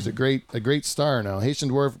 He's a great star now.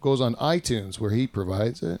 Haitian Dwarf goes on iTunes where he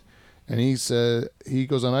provides it, and he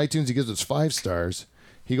goes on iTunes. He gives us 5 stars.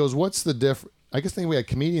 He goes, "What's the difference?" I guess we had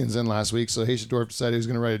comedians in last week, so Haitian Dwarf decided he was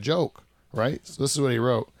going to write a joke, right? So this is what he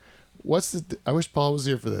wrote. I wish Paul was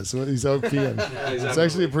here for this. He's out peeing. It's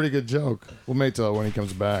actually a pretty good joke. We'll wait till when he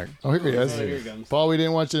comes back. Oh, here he is. Here he comes. Paul, we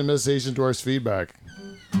didn't want you to miss Haitian Dwarf's feedback.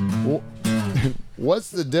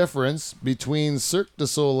 What's the difference between Cirque du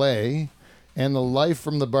Soleil and the Life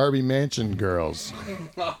from the Barbie Mansion girls?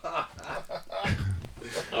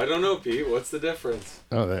 I don't know, Pete. What's the difference?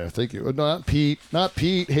 Oh, there. Thank you. No, not Pete. Not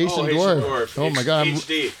Pete. Haitian Haitian Dwarf. Dwarf. Oh my God.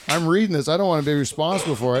 HD. I'm reading this. I don't want to be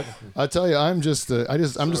responsible for it. I tell you, I'm just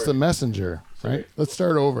a messenger. Right. Let's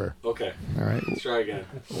start over. Okay. All right. Let's try again.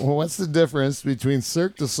 Well, what's the difference between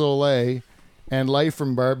Cirque du Soleil and Life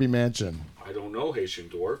from Barbie Mansion? I don't know, Haitian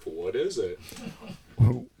Dwarf. What is it?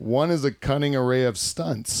 One is a cunning array of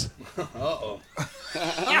stunts. Uh-oh.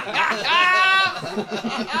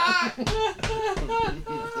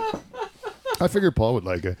 I figured Paul would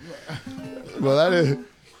like it. Well, that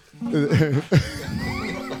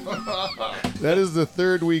is the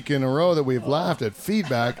 3rd week in a row that we've laughed at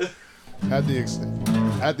feedback at the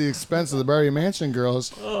expense of the Barbie Mansion girls,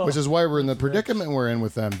 which is why we're in the predicament we're in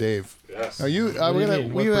with them, Dave. Yes. Now you, What do you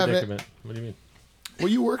mean? What predicament? What do you mean? Well,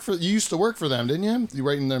 you used to work for them, didn't you? You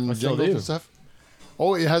writing them still jingles do. and stuff.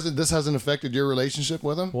 Oh, this hasn't affected your relationship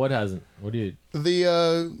with them? What hasn't? What do you?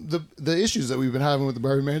 The issues that we've been having with the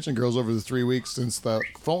Barbie Mansion girls over the 3 weeks since the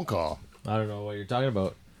phone call. I don't know what you're talking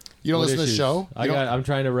about. You don't What listen to the issues? show? I'm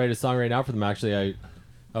trying to write a song right now for them. Actually,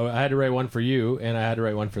 I had to write one for you, and I had to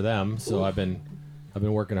write one for them. So I've been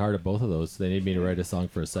working hard at both of those. They need me to write a song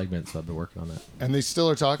for a segment, so I've been working on that. And they still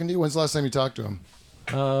are talking to you? When's the last time you talked to them?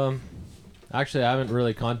 Actually, I haven't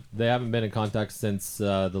really they haven't been in contact since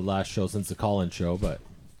the last show, since the call-in show, but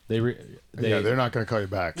they're not going to call you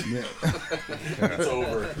back. It's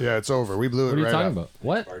over. Yeah, it's over. We blew it What are you right talking up. about?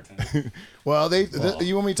 What? Well,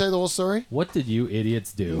 you want me to tell you the whole story? What did you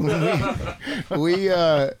idiots do?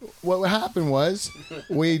 What happened was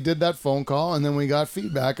we did that phone call, and then we got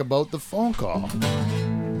feedback about the phone call.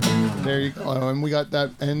 There you go. And we got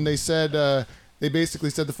that, and they said they basically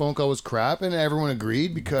said the phone call was crap, and everyone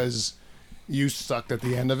agreed because you sucked at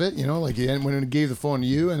the end of it, you know, like when it gave the phone to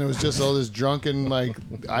you, and it was just all this drunken like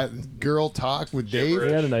girl talk with Dave.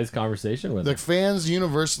 We had a nice conversation with The him. fans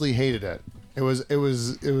universally hated it. It was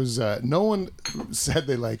no one said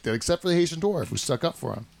they liked it except for the Haitian Dwarf, who stuck up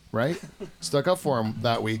for him, right? Stuck up for him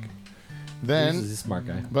that week. Then, He's a smart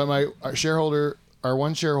guy. but our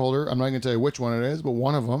one shareholder, I'm not going to tell you which one it is, but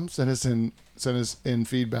one of them sent us in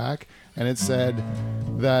feedback, and it said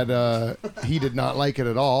that he did not like it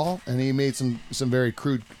at all, and he made some very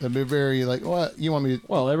crude, very like, what you want me to?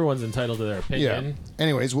 Well, everyone's entitled to their opinion. Yeah.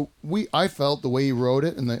 Anyways, I felt the way he wrote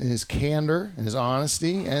it, and his candor and his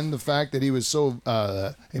honesty, and the fact that he was so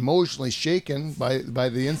emotionally shaken by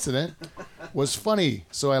the incident was funny.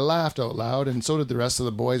 So I laughed out loud, and so did the rest of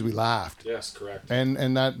the boys. We laughed. Yes, correct. And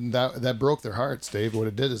that broke their hearts, Dave. What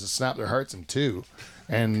it did is it snapped their hearts in two.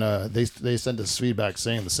 And they sent us feedback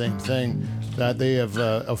saying the same thing, that they have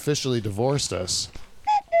officially divorced us.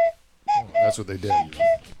 That's what they did.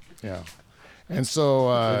 Yeah. And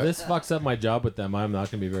so... If this fucks up my job with them, I'm not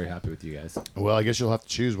going to be very happy with you guys. well, I guess you'll have to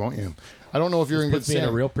choose, won't you? I don't know if you're in good puts me in a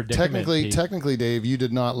standing. real predicament, Pete. Technically, Dave, you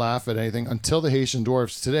did not laugh at anything until the Haitian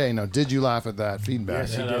Dwarfs today. Now, did you laugh at that feedback?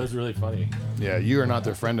 Yeah, that was really funny. Yeah, you are not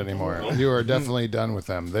their friend anymore. You are definitely done with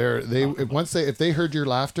them. If they heard your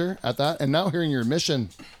laughter at that, and now hearing your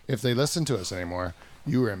admission, if they listen to us anymore,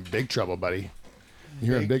 you are in big trouble, buddy.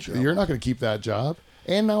 You're in big trouble. You're not going to keep that job.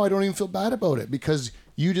 And now I don't even feel bad about it because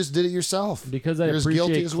you just did it yourself. Because I You're as guilty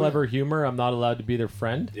appreciate as we clever are. humor, I'm not allowed to be their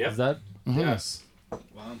friend. Yep. Is that? Yes.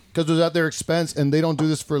 Because it was at their expense, and they don't do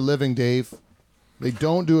this for a living, Dave. They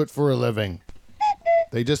don't do it for a living.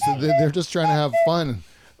 They're just trying to have fun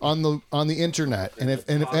on the internet, and if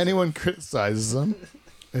anyone criticizes them,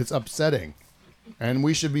 it's upsetting, and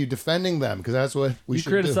we should be defending them because that's what we You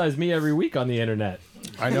should criticize me every week on the internet,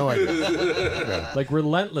 do. I know I do. like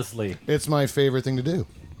relentlessly. It's my favorite thing to do.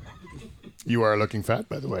 You are looking fat,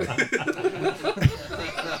 by the way.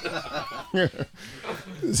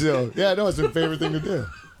 So yeah, no, it's my favorite thing to do.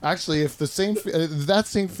 Actually, if that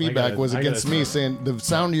same feedback was against me, saying the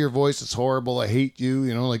sound of your voice is horrible, I hate you,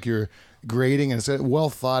 you know, like you're grating, and it's a well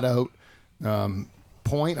thought out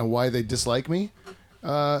point of why they dislike me,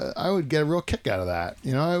 I would get a real kick out of that.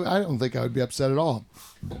 You know, I don't think I would be upset at all.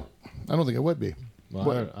 I don't think I would be.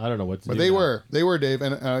 Well, I don't know what to do. But they now. were, Dave,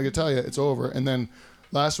 and I can tell you, it's over. And then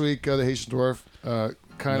last week, the Haitian Dwarf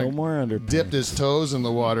kind No more underpants. of dipped his toes in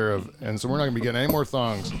the water and so we're not going to be getting any more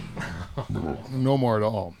thongs. No more at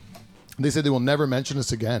all. They said they will never mention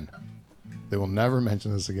us again. They will never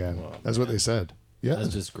mention us again. That's what they said. Yeah,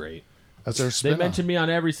 That's just great. that's their They spin. mention me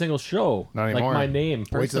on every single show. Not like anymore. my name.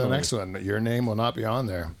 Wait till the personally. next one. Your name will not be on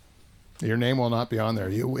there. Your name will not be on there.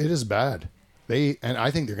 It is bad. And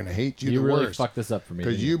I think they're going to hate you. You the really worst. fucked this up for me.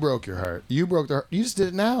 Because didn't you broke your heart. You broke their heart. You just did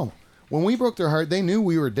it now. When we broke their heart, they knew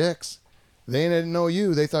we were dicks. They didn't know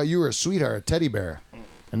you. They thought you were a sweetheart, a teddy bear.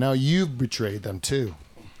 And now you've betrayed them too.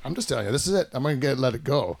 I'm just telling you, this is it. I'm going to let it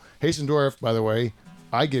go. Haitian Dwarf, by the way,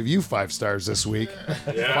 I give you 5 stars this week.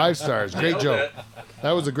 5 stars. Great joke.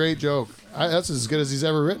 That was a great joke. That's as good as he's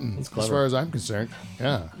ever written, as far as I'm concerned.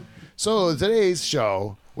 Yeah. So today's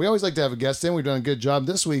show, we always like to have a guest in. We've done a good job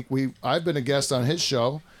this week. I've been a guest on his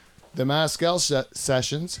show, the Maskell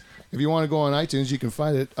Sessions. If you want to go on iTunes, you can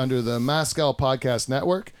find it under the Maskell Podcast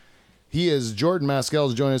Network. He is Jordan Maskell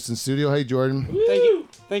to join us in studio. Hey, Jordan.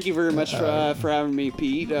 Thank you very much for having me,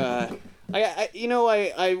 Pete. I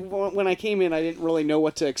when I came in, I didn't really know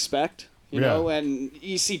what to expect, you know, and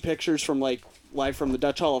you see pictures from like live from the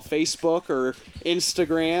Dutch Hall of Facebook or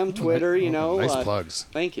Instagram, Twitter, you know. Nice plugs.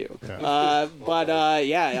 Thank you. Yeah.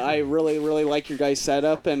 I really like your guys'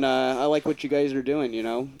 setup, and I like what you guys are doing, you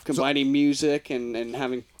know, combining music and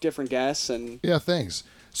having different guests. And Yeah, thanks.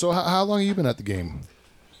 So how long have you been at the game?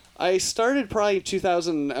 I started probably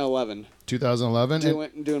 2011. 2011?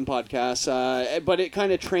 Doing podcasts, but it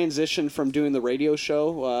kind of transitioned from doing the radio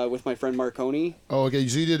show with my friend Marconi. Oh, okay.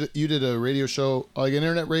 So you did a radio show, like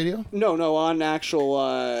internet radio? No, on actual.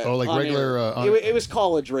 Like on regular. air. It was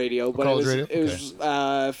college radio, but college it radio?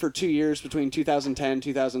 was for 2 years between 2010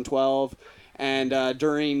 2012. And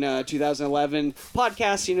during 2011,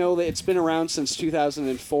 podcasts, you know, it's been around since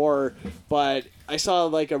 2004, but I saw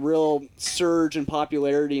like a real surge in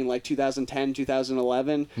popularity in like 2010,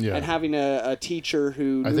 2011. Yeah. And having a teacher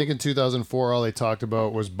who... I think in 2004, all they talked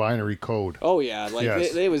about was binary code. Oh, yeah. Like,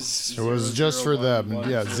 Yes. it was... It was just for them.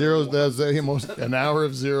 Yeah, zero. That's an hour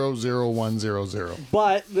of 00100.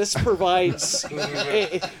 But this provides...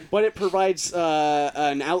 it provides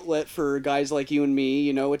an outlet for guys like you and me.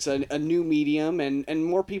 You know, it's a new medium, and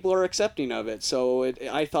more people are accepting of it. So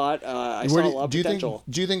I thought I saw a lot of potential.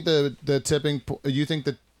 Do you think the tipping... You think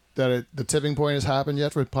that the tipping point has happened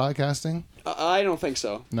yet with podcasting? I don't think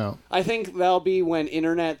so. No. I think that'll be when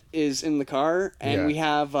internet is in the car and we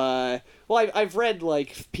have. I've read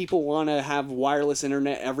like people want to have wireless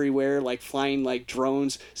internet everywhere, like flying like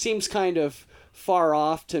drones. Seems kind of far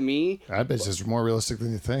off to me. I bet it's just more realistic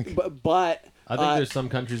than you think. But I think there's some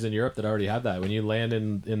countries in Europe that already have that. When you land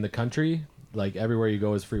in the country, like everywhere you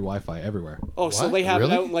go is free Wi-Fi everywhere. Oh, so they have it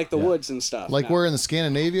out in like the woods and stuff. Like we're in the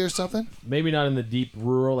Scandinavia or something? Maybe not in the deep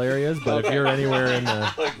rural areas, but if you're anywhere in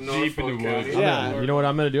the Like deep in the woods. you know what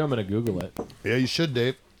I'm gonna do? I'm gonna Google it. Yeah, you should,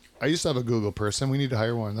 Dave. I used to have a Google person. We need to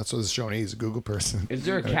hire one. That's what this show needs, a Google person. Is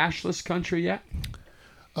there a cashless country yet?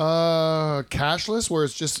 Cashless, where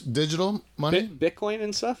it's just digital money? Bitcoin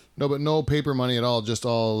and stuff? No, but no paper money at all, just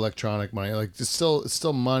all electronic money. Like it's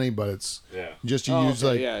still money, but it's just you use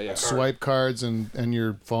swipe cards and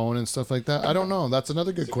your phone and stuff like that. I don't know. That's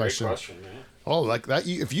another good question. Great question, man. Oh, like that.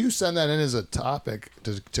 If you send that in as a topic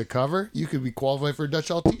to cover, you could be qualified for a Dutch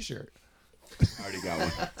Hall T-shirt. I already got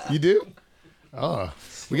one. You do? Oh,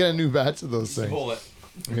 we got a new batch of those things. Stole it.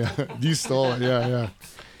 Yeah, you stole it. Yeah.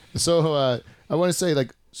 So I want to say,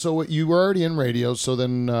 like, so you were already in radio. So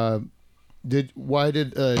then, did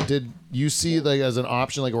you see like as an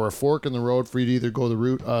option, like, or a fork in the road for you to either go the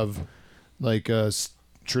route of like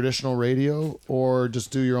traditional radio or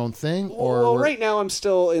just do your own thing? Or well, right now I'm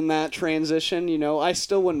still in that transition. You know, I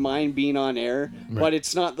still wouldn't mind being on air, but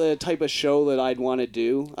it's not the type of show that I'd want to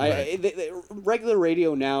do. Regular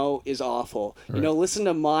radio now is awful. You know, listen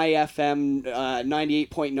to my FM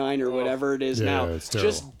 98.9 or whatever it is now. It's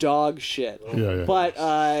just dog shit. Yeah. But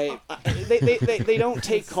they don't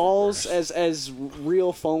take calls as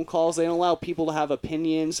real phone calls. They don't allow people to have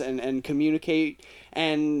opinions and communicate.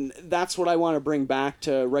 And that's what I want to bring back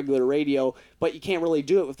to regular radio, but you can't really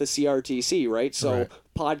do it with the CRTC, right? So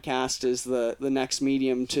podcast is the next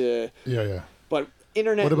medium to... Yeah. But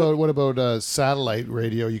internet... What about satellite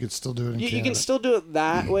radio? You could still do it in Canada. You can still do it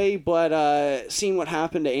that way, but seeing what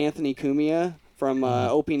happened to Anthony Cumia from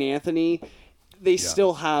Opie and Anthony... They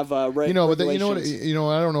still have regulations.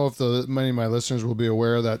 I don't know if many of my listeners will be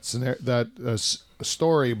aware of that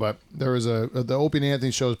story, but there was the Opie and Anthony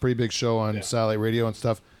show is a pretty big show on satellite radio and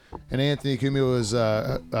stuff, and Anthony Cumia was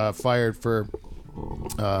fired for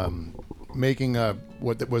making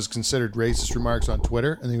what was considered racist remarks on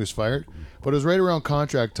Twitter, and he was fired. But it was right around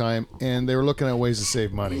contract time, and they were looking at ways to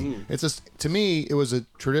save money. It's just, to me, it was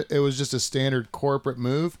just a standard corporate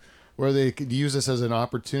move where they could use this as an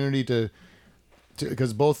opportunity to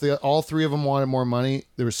because all three of them wanted more money.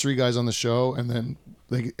 There was three guys on the show, and then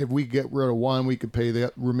if we get rid of one, we could pay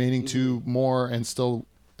the remaining two more and still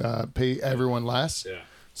pay everyone less. Yeah.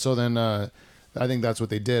 So then I think that's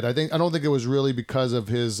what they did. I don't think it was really because of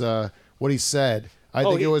his what he said. I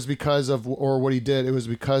think it was because of what he did. It was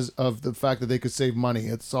because of the fact that they could save money.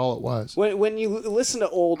 That's all it was. When you listen to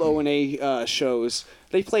old O&A shows,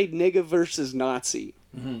 they played Nigga versus Nazi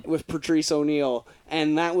with Patrice O'Neill,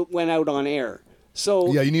 and that went out on air.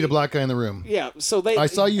 So yeah, you need a black guy in the room. Yeah, so I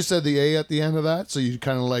saw you said the A at the end of that, so you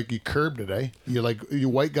kind of you curbed it, eh? You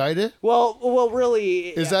white gueyed it. Well, really.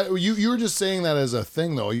 Is that you were just saying that as a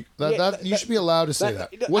thing though? You should be allowed to say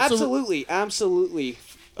that. Absolutely.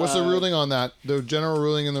 What's the ruling on that? The general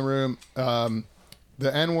ruling in the room,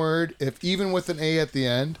 the N word. If even with an A at the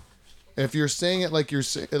end, if you're saying it like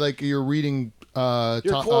you're reading. You're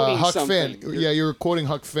quoting Huck something. Finn. Yeah, you're quoting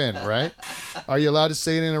Huck Finn, right? Are you allowed to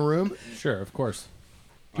say it in a room? Sure, of course.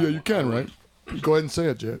 Yeah, you can, right? Go ahead and say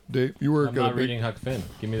it, Dave. You were. I'm not reading Huck Finn.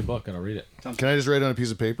 Give me the book and I'll read it. Can I just write it on a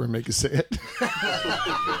piece of paper and make you say it?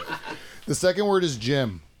 The second word is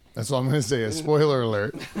Jim. That's all I'm going to say. A spoiler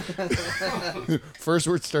alert. First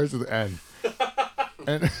word starts with N.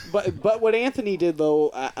 But what Anthony did though,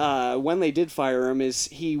 when they did fire him, is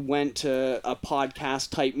he went to a podcast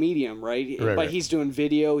type medium, right? But he's doing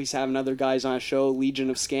video. He's having other guys on a show, Legion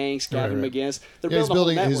of Skanks, Gavin McGinnis. He's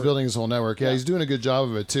building his whole network. Yeah, he's doing a good job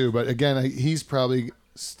of it too. But again, he's probably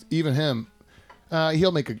even him.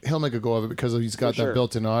 He'll make a go of it because he's got that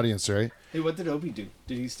built-in audience, right? Hey, what did Opie do?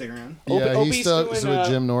 Did he stick around? Yeah, he's still with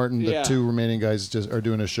Jim Norton. The two remaining guys just are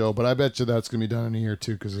doing a show, but I bet you that's gonna be done in a year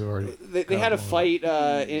too because they've already. They had a fight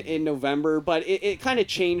in November, but it kind of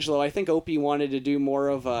changed though. I think Opie wanted to do more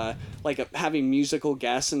of having musical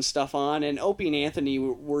guests and stuff on, and Opie and Anthony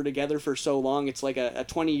were together for so long. It's like a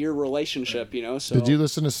 20-year relationship, you know. So did you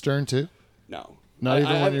listen to Stern too? No. Not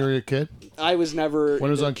even when you were a kid? I was never... When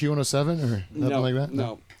it was on Q107 or nothing like that?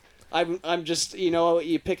 No. I'm just,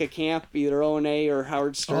 you pick a camp, either O&A or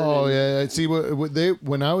Howard Stern. Oh, yeah. See,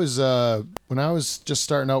 when I was just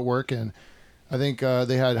starting out working, I think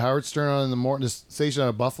they had Howard Stern on in the morning. The station out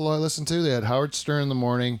of Buffalo I listened to, they had Howard Stern in the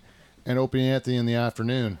morning. and Opie and Anthony in the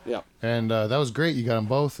afternoon. Yeah. And that was great. You got them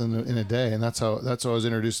both in a day, and that's how I was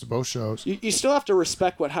introduced to both shows. You still have to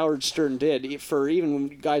respect what Howard Stern did for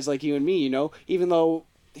even guys like you and me, even though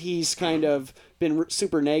he's kind of been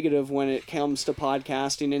super negative when it comes to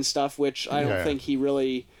podcasting and stuff, which I don't think he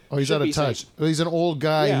really. Oh, he's out of touch. He's an old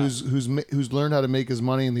guy who's learned how to make his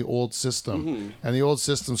money in the old system, and the old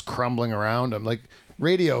system's crumbling around him. Like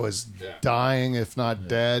radio is dying, if not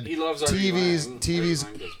dead. He loves TV's.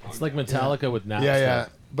 It's like Metallica with Napster. Yeah.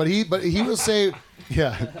 But he will say,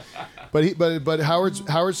 But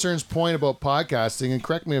Howard Stern's point about podcasting, and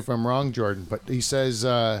correct me if I'm wrong, Jordan, but he said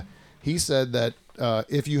that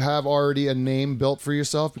if you have already a name built for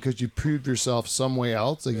yourself because you proved yourself some way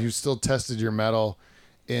else, like you still tested your mettle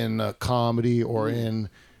in comedy or in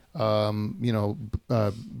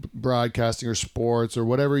broadcasting or sports or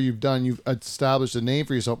whatever you've done, you've established a name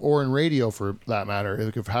for yourself, or in radio for that matter.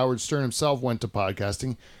 Like if Howard Stern himself went to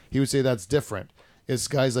podcasting, he would say that's different. It's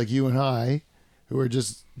guys like you and I who are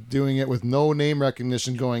just doing it with no name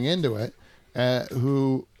recognition going into it,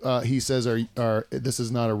 who he says are this is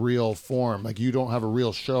not a real form. Like you don't have a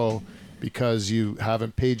real show because you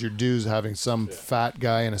haven't paid your dues having some fat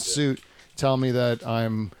guy in a suit tell me that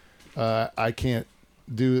I can't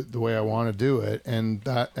do it the way I want to do it. And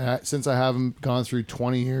that since I haven't gone through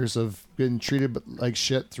 20 years of being treated like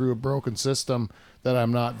shit through a broken system, that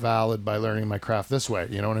I'm not valid by learning my craft this way.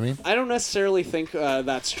 You know what I mean? I don't necessarily think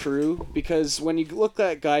that's true, because when you look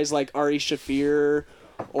at guys like Ari Shaffir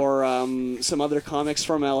or some other comics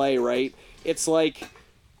from LA, right? It's like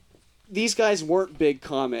these guys weren't big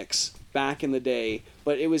comics back in the day,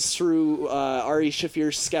 but it was through Ari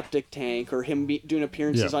Shaffir's Skeptic Tank or him doing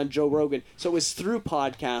appearances on Joe Rogan. So it was through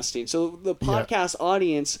podcasting. So the podcast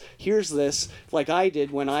audience hears this like I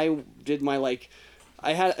did when I did my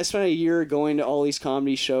I spent a year going to all these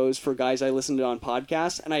comedy shows for guys I listened to on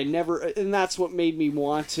podcasts, and that's what made me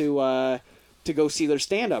want to go see their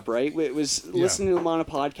stand-up, right? It was listening to them on a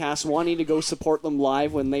podcast, wanting to go support them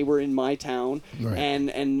live when they were in my town, right.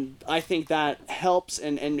 and I think that helps,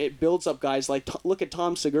 and it builds up guys like, look at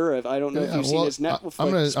Tom Segura. I don't know if you've seen his Netflix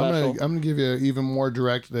special. I'm gonna give you an even more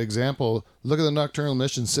direct example. Look at the Nocturnal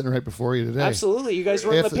Emissions sitting right before you today. Absolutely, you guys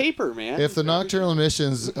run the paper, man. If the Nocturnal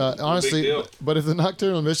Emissions, honestly, but if the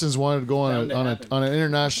Nocturnal Emissions wanted to go on an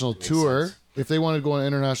international tour, if they wanted to go on an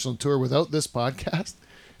international tour without this podcast,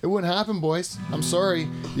 it wouldn't happen, boys. I'm sorry.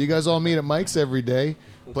 You guys all meet at Mike's every day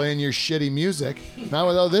playing your shitty music. Not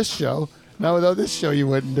without this show. You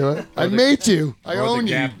wouldn't do it. I made you. I own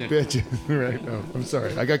you, bitch. Right? No, I'm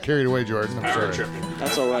sorry. I got carried away, Jordan. I'm sorry.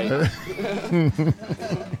 That's all right.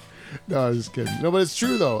 No, I was just kidding. No, but it's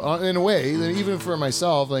true, though. In a way, even for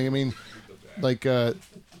myself,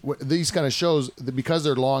 these kind of shows, because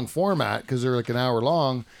they're long format, because they're like an hour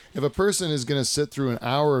long, if a person is going to sit through an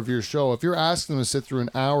hour of your show, if you're asking them to sit through an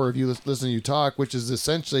hour of you listening to you talk, which is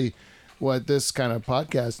essentially what this kind of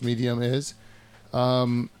podcast medium is,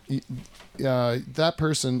 that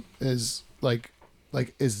person is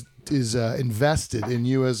is invested in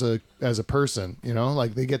you as a person.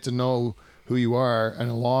 Like they get to know who you are in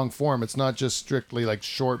a long form. It's not just strictly like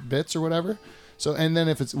short bits or whatever. So, and then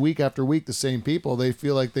if it's week after week, the same people, they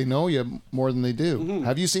feel like they know you more than they do. Mm-hmm.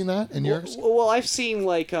 Have you seen that in yours? Well, I've seen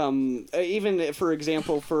even for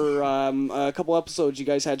example, for a couple episodes, you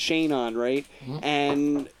guys had Shane on, right? Mm-hmm.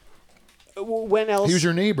 And when else? He was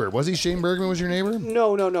your neighbor. Was he? Shane Bergman was your neighbor?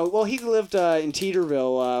 No. Well, he lived in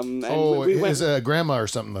Teeterville. And his grandma or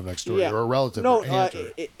something lived next door, or a relative. No, aunt,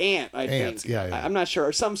 I think. Yeah. I'm not sure,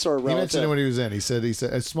 or some sort of relative. He mentioned it when he was in. He said,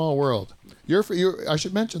 "A small world." I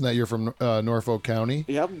should mention that you're from Norfolk County.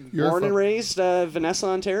 Yep, born and raised Vanessa,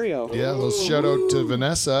 Ontario. Yeah, a little shout out to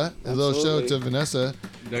Vanessa. And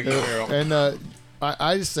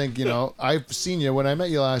I just think, I've seen you. When I met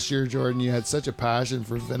you last year, Jordan, you had such a passion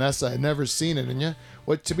for Vanessa. I'd never seen it in you.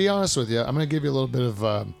 To be honest with you, I'm going to give you a little bit of,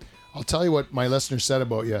 I'll tell you what my listeners said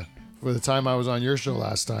about you for the time I was on your show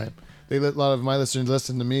last time. A lot of my listeners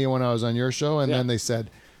listened to me when I was on your show, and then they said,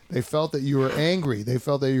 they felt that you were angry. They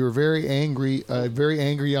felt that you were very angry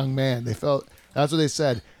young man. They felt, that's what they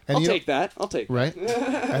said. And I'll take that. Right?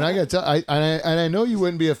 And I got to tell, I know you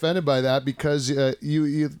wouldn't be offended by that because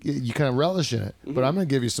you kind of relish in it. Mm-hmm. But I'm going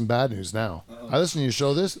to give you some bad news now. I listened to your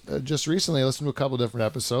show just recently. I listened to a couple different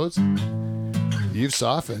episodes. You've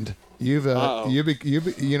softened. I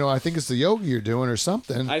think it's the yoga you're doing or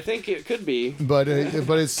something. I think it could be. But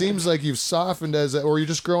it seems like you've softened or you're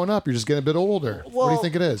just growing up. You're just getting a bit older. Well, what do you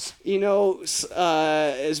think it is?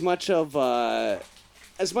 As much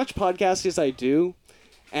podcasting as I do,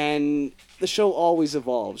 And the show always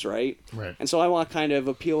evolves, right? Right. And so I want to kind of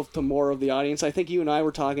appeal to more of the audience. I think you and I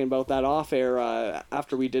were talking about that off air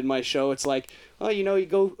after we did my show. It's like, well, you know, you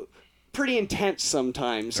go pretty intense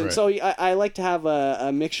sometimes. And Right. so I like to have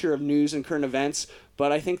a mixture of news and current events.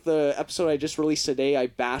 But I think the episode I just released today, I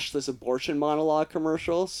bashed this abortion monologue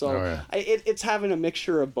commercial. So it's having a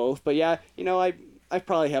mixture of both. But yeah, you know, I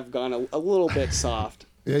probably have gone a little bit soft.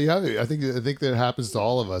 Yeah. I think that happens to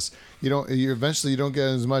all of us. You eventually don't get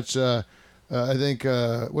as much. I think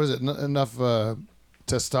what is it? Enough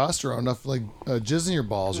testosterone, enough like jizz in your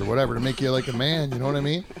balls or whatever to make you like a man. You know what I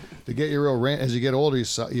mean? To get your real rant. As you get older, you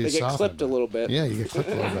They get clipped a little bit. Yeah, you get clipped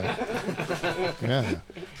a little bit. Yeah,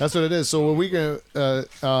 that's what it is. So when we go,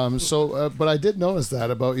 but I did notice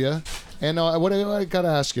that about you, and what I gotta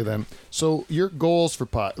ask you then. So your goals for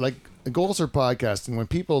goals for podcasting. When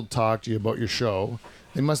people talk to you about your show,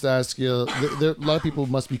 they must ask you. A lot of people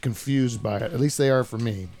must be confused by it. At least they are for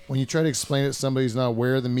me. When you try to explain it to somebody who's not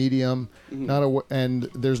aware of the medium, and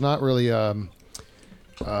there's not really a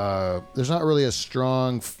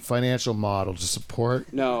strong financial model to support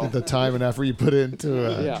the time and effort you put into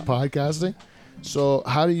podcasting. So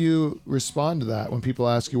how do you respond to that when people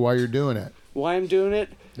ask you why you're doing it? Why I'm doing it?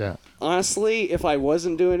 Yeah. Honestly, if I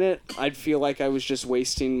wasn't doing it, I'd feel like I was just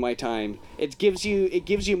wasting my time. It gives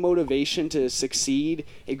you motivation to succeed.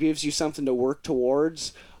 It gives you something to work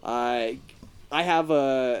towards. I have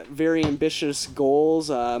very ambitious goals.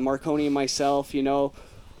 Marconi and myself, you know,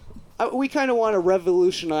 we kind of want to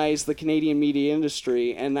revolutionize the Canadian media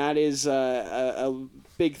industry, and that is a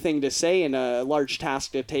big thing to say and a large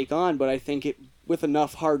task to take on. But I think with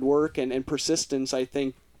enough hard work and persistence, I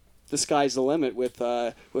think the sky's the limit with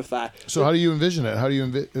that. So how do you envision it? How do you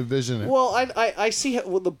envision it? Well, I see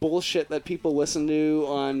the bullshit that people listen to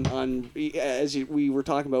on we were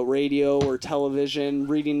talking about radio or television,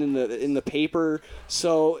 reading in the paper.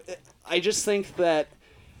 So I just think that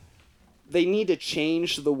they need to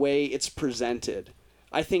change the way it's presented.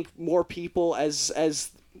 I think more people, as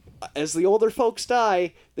the older folks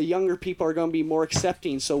die, the younger people are going to be more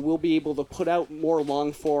accepting. So we'll be able to put out more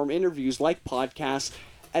long form interviews like podcasts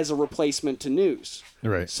as a replacement to news.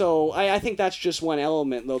 Right. So I think that's just one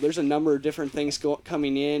element, though. There's a number of different things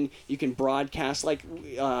coming in. You can broadcast like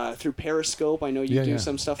through Periscope. I know you do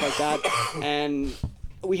some stuff like that, and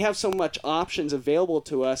we have so much options available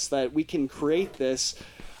to us that we can create this.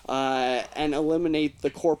 And eliminate the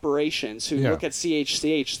corporations who look at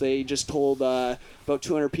CHCH. They just told about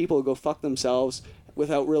 200 people to go fuck themselves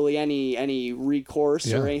without really any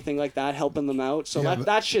recourse or anything like that, helping them out. So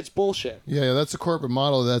that shit's bullshit. Yeah, that's a corporate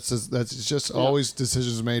model. That's just always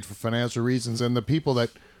decisions made for financial reasons. And the people that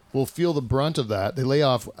will feel the brunt of that, they lay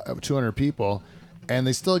off 200 people, and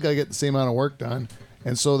they still got to get the same amount of work done.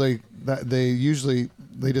 And so they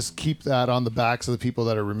just keep that on the backs of the people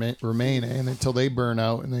that are remain until they burn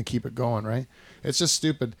out, and then keep it going, right? It's just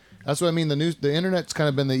stupid. That's what I mean. The internet's kind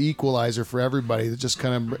of been the equalizer for everybody. That just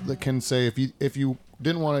kind of can say if you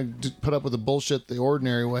didn't want to put up with the bullshit the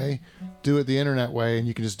ordinary way, do it the internet way, and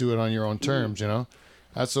you can just do it on your own terms. You know,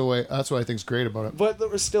 that's the way. That's what I think is great about it. But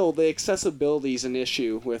still, the accessibility is an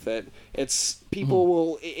issue with it. It's people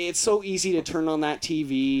will. It's so easy to turn on that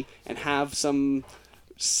TV and have some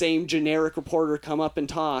same generic reporter come up and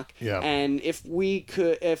talk. Yeah. And if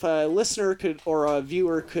a listener could or a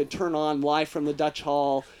viewer could turn on live from the Dutch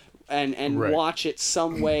Hall and watch it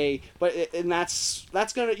some way,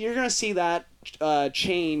 you're gonna see that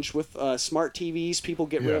change with smart TVs. People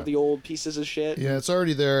get rid of the old pieces of shit. Yeah, it's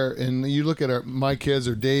already there. And you look at my kids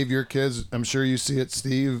or Dave, your kids. I'm sure you see it,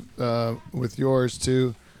 Steve, with yours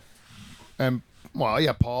too. And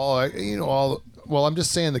Paul. I'm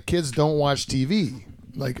just saying the kids don't watch TV.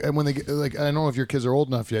 Like, and when they get, like, I don't know if your kids are old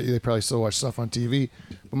enough yet. They probably still watch stuff on TV,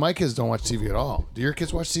 but my kids don't watch TV at all. Do your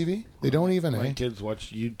kids watch TV? They don't even. My kids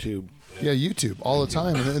watch YouTube. Yeah, YouTube all the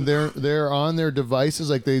time, and they're on their devices.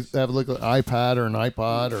 Like they have like an iPad or an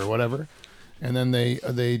iPod or whatever, and then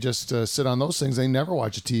they just sit on those things. They never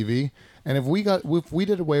watch a TV. And if we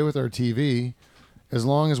did away with our TV, as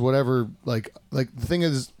long as whatever like the thing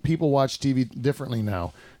is, people watch TV differently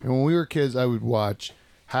now. And when we were kids, I would watch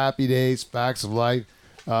Happy Days, Facts of Life.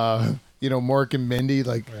 Mork and Mindy,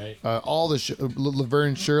 all the Laverne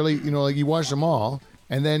and Shirley, like you watch them all,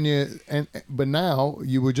 and then but now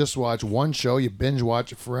you would just watch one show, you binge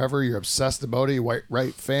watch it forever, you're obsessed about it, you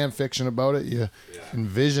write fan fiction about it, you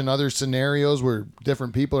envision other scenarios where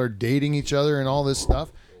different people are dating each other and all this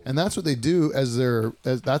stuff, and that's what they do as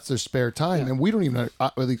that's their spare time, and we don't even,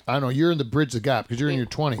 at least, I don't know, you're in the bridge the gap because you're in your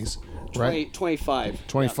 20s, right?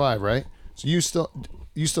 25, right? So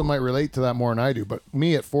you still might relate to that more than I do, but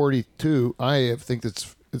me at 42, I think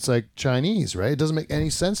it's it's like Chinese, right? It doesn't make any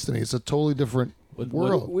sense to me. It's a totally different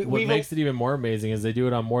world. What makes it even more amazing is they do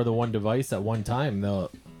it on more than one device at one time.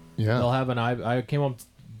 They'll have an I came home,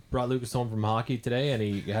 brought Lucas home from hockey today, and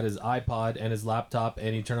he had his iPod and his laptop,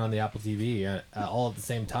 and he turned on the Apple TV all at the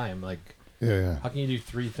same time. Like, how can you do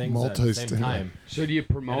three things at the same time? So do you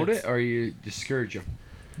promote it or you discourage them?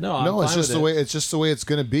 No, it's just the way. It's just the way it's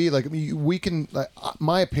going to be. Like, I mean, we can. Like,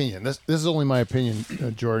 my opinion. This is only my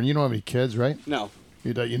opinion, Jordan. You don't have any kids, right? No.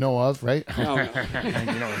 You know of, right? No.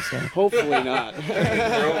 Hopefully not.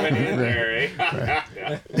 Throw it in there,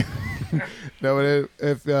 eh? No, but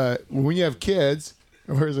if when you have kids,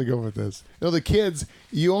 where does it go with this? The kids,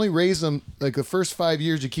 you only raise them like the first 5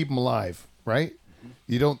 years. You keep them alive, right?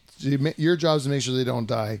 You don't. Your job is to make sure they don't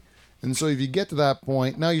die. And so if you get to that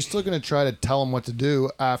point, now you're still going to try to tell them what to do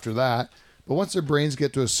after that. But once their brains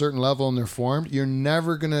get to a certain level and they're formed, you're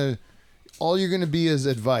never going to, all you're going to be is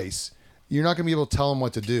advice. You're not going to be able to tell them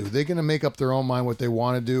what to do. They're going to make up their own mind what they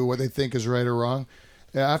want to do, what they think is right or wrong.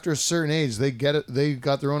 After a certain age, they get it. They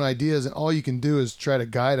got their own ideas, and all you can do is try to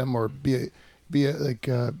guide them or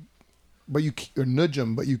but you or nudge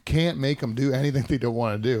them, but you can't make them do anything they don't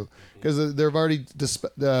want to do because they've already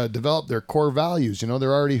developed their core values. They're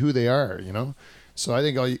already who they are. So I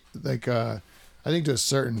think I think to a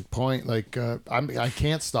certain point, I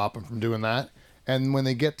can't stop them from doing that. And when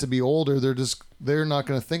they get to be older, they're not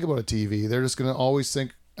going to think about a TV. They're just going to always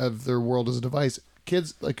think of their world as a device.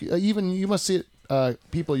 Kids, even you must see it,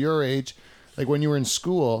 people your age, like when you were in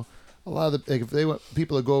school. A lot of if they want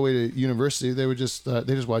people to go away to university, they would just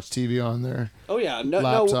they just watch TV on their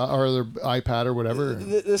laptop or their iPad or whatever.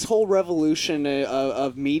 This whole revolution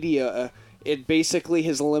of media, it basically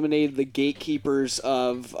has eliminated the gatekeepers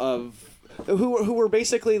of who were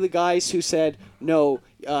basically the guys who said no.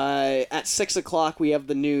 At 6 o'clock we have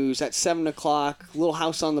the news. At 7 o'clock, Little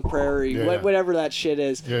House on the Prairie, whatever that shit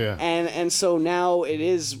is. And so now it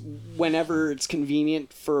is whenever it's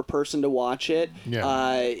convenient for a person to watch it.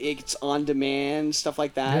 It's on demand, stuff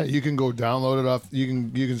like that. Yeah, you can go download it off. You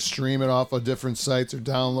can stream it off of different sites or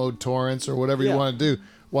download torrents or whatever you want to do.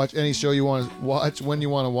 Watch any show you want to watch when you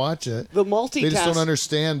want to watch it. The multitask. They just don't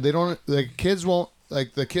understand. They don't. The kids won't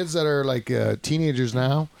like the kids that are like teenagers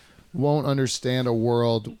now. Won't understand a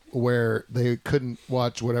world where they couldn't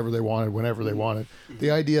watch whatever they wanted whenever they wanted.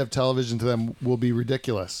 The idea of television to them will be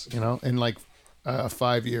ridiculous, in like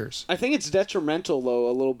 5 years. I think it's detrimental though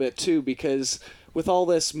a little bit too because with all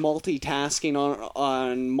this multitasking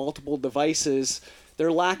on multiple devices, they're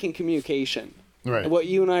lacking communication. Right. What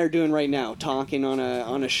you and I are doing right now, talking on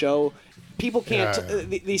a show. People can't.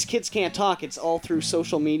 These kids can't talk. It's all through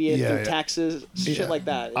social media, through texts, shit like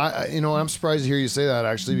that. I'm surprised to hear you say that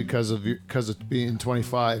actually because of being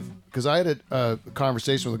 25. Because I had a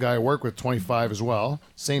conversation with a guy I work with, 25 as well.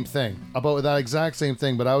 Same thing about that exact same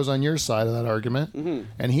thing. But I was on your side of that argument,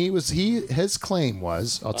 and his claim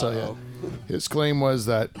was, I'll tell you, his claim was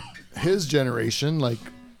that his generation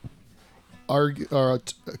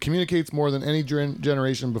communicates more than any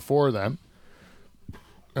generation before them.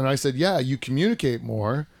 And I said, yeah, you communicate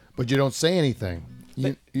more, but you don't say anything.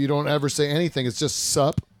 You don't ever say anything. It's just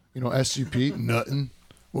sup, SUP, nothing.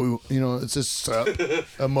 It's just sup,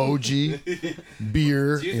 emoji,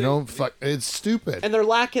 beer, fuck. It's stupid. And they're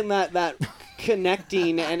lacking that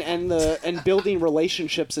connecting and building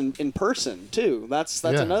relationships in person too. That's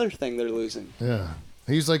another thing they're losing. Yeah.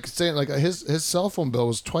 He's like saying like his cell phone bill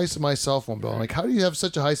was twice my cell phone bill. I'm like, how do you have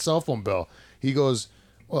such a high cell phone bill? He goes,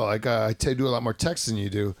 well, I do a lot more text than you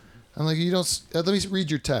do. I'm like, you don't. Let me read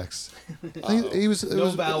your text. He was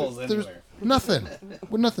vowels anywhere. Nothing.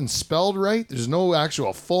 Nothing spelled right. There's no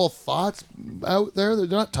actual full thoughts out there. They're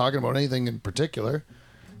not talking about anything in particular.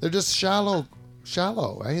 They're just shallow.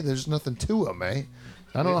 Eh? There's nothing to them. Eh?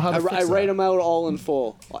 I don't know how to. I write them out all in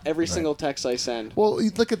full. Every single text I send. Well,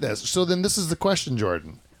 look at this. So then, this is the question,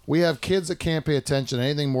 Jordan. We have kids that can't pay attention to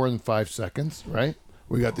anything more than 5 seconds, right?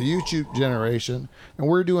 We got the YouTube generation, and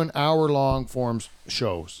we're doing hour-long form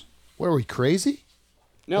shows. What are we, crazy?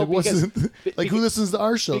 No, who listens to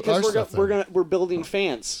our show? Because we're building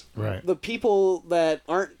fans. Right. The people that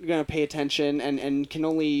aren't going to pay attention and can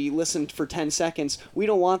only listen for 10 seconds, we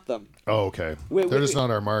don't want them. Oh, okay. They're just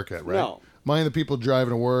not our market, right? No. Mind the people driving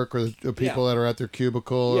to work or the people that are at their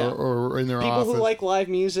cubicle or in their office. People who like live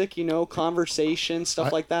music, conversation,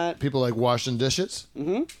 stuff like that. People like washing dishes.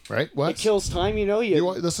 Mm-hmm. Right? What? It kills time, You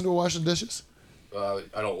listen to washing dishes? I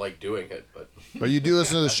don't like doing it, but you do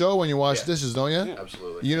listen to the show when you wash dishes, don't you? Yeah,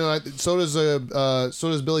 absolutely. So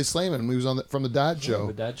does Billy Slayman. He was from the Dad Show.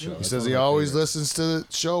 The Dad Show. He says he always listens to the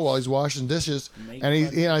show while he's washing dishes. And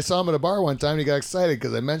I saw him at a bar one time. And he got excited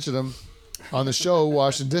because I mentioned him on the show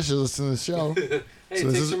washing dishes, listening to the show. Hey, So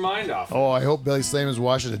it this takes is- your mind off. Oh, I hope Billy Slayman's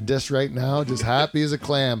washing a dish right now, just happy as a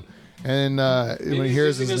clam. And when he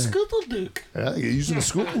hears his name, yeah, he's using a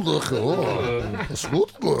scootleduck. Oh, a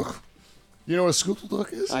scootleduck. You know what a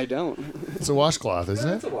scootleduck is? I don't. It's a washcloth, isn't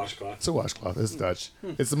It's it? a washcloth. It's a washcloth. It's Dutch.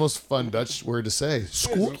 It's the most fun Dutch word to say.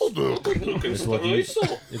 Scootleduck. It's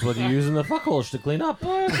what you use in the fuckholes to clean up.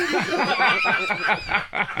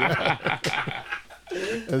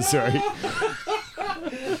 Sorry.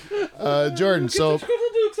 Jordan, so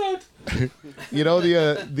you know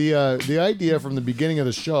the idea from the beginning of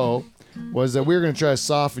the show was that we were going to try to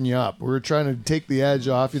soften you up. We were trying to take the edge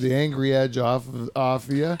off you, the angry edge off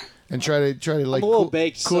of you, and try to like I'm a little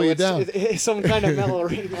baked, cool so you it's, down. it's some kind of mellow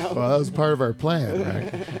right now. Well, that was part of our plan,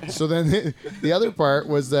 right? So then the other part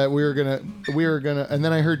was that we were gonna, and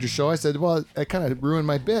then I heard your show. I said, well, it kind of ruined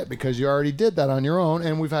my bit because you already did that on your own,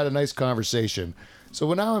 and we've had a nice conversation.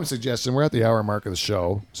 So now I'm suggesting we're at the hour mark of the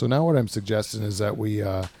show. So now what I'm suggesting is that we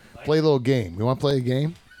play a little game. You want to play a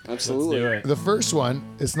game? Absolutely. The first one,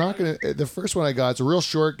 the first one I got, it's a real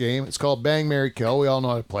short game. It's called Bang, Marry, Kill. We all know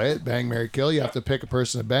how to play it. Bang, Marry, Kill. You have to pick a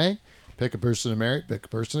person to bang, pick a person to marry, pick a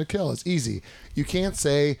person to kill. It's easy. You can't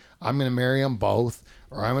say, I'm going to marry them both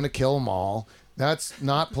or I'm going to kill them all. That's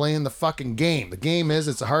not playing the fucking game. The game is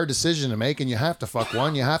it's a hard decision to make and you have to fuck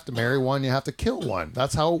one, you have to marry one, you have to kill one.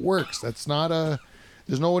 That's how it works. That's not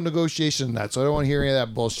there's no negotiation in that. So I don't want to hear any of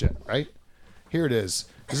that bullshit, right? Here it is.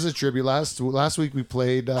 This is a tribute. Last week we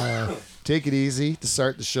played Take It Easy to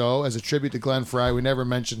start the show as a tribute to Glenn Frey. We never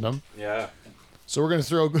mentioned him. Yeah. So we're going to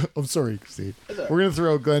throw... I'm sorry, Steve. We're going to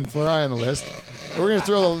throw Glenn Frey on the list. We're going to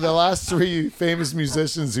throw the last three famous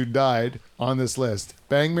musicians who died on this list.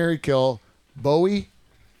 Bang, Marry, Kill, Bowie,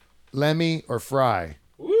 Lemmy, or Fry.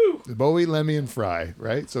 Woo! Bowie, Lemmy, and Fry,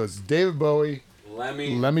 right? So it's David Bowie,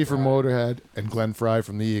 Lemmy from Motorhead, and Glenn Frey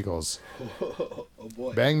from the Eagles. Oh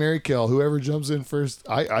boy. Bang, Marry, Kill. Whoever jumps in first.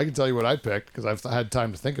 I can tell you what I picked because I've had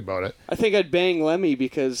time to think about it. I think I'd bang Lemmy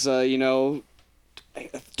because,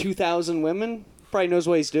 2,000 women. Probably knows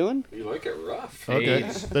what he's doing. You like it rough. Okay.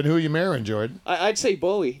 Then who you marrying, Jordan? I'd say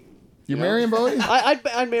Bowie. You marrying Bowie?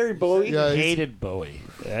 I'd marry Bowie. Yeah, Hated Bowie.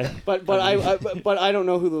 Yeah. But I don't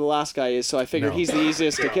know who the last guy is, so I figured No. he's the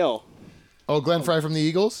easiest to kill. Oh, Glenn Frey from the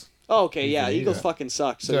Eagles? Oh, okay, yeah. Eagles fucking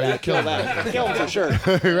suck. So Yeah, yeah, you kill killed that. Kill him for sure.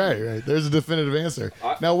 right. There's a definitive answer.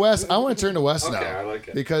 Now, Wes, I want to turn to Wes Okay, now. I like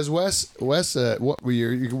it. Because Wes,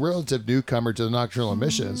 you're a relative newcomer to the Nocturnal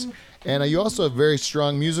Emissions, and you also have very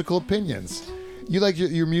strong musical opinions. You like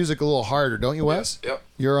your music a little harder, don't you, Wes? Yep.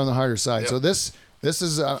 You're on the harder side. Yep. So this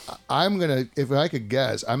is I'm gonna, if I could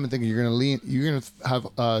guess, I'm thinking you're gonna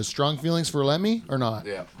have strong feelings for Lemmy or not?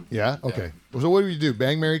 Yeah. Yeah. Okay. So what do you do?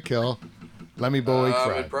 Bang, Marry, Kill, Lemmy, Bowie,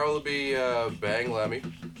 Frey. It'd probably be Bang Lemmy.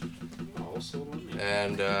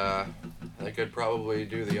 And I think I'd probably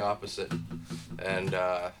do the opposite. And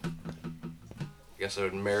I guess I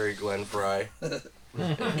would marry Glenn Frey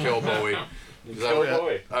and kill Bowie.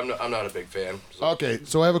 I'm not a big fan. So. Okay,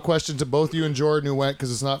 so I have a question to both you and Jordan who went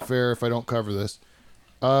because it's not fair if I don't cover this.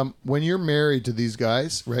 When you're married to these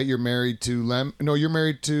guys, right? You're married to you're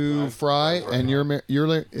married to Fry, and you're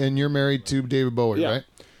married to David Bowie, Yeah. right?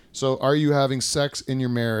 So are you having sex in your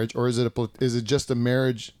marriage, or is it just a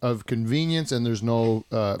marriage of convenience and there's no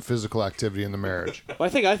physical activity in the marriage? Well,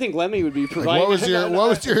 I think Lemmy would be Like, providing. what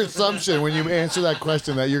was your assumption when you answer that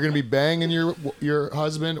question, that you're going to be banging your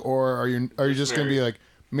husband, or are you just going to be like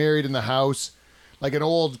married in the house, like an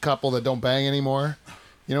old couple that don't bang anymore?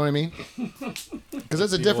 You know what I mean? Because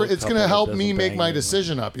that's a different. It's going to help me make my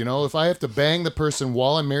decision up. You know, if I have to bang the person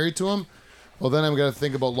while I'm married to him, well, then I'm going to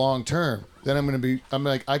think about long term. Then I'm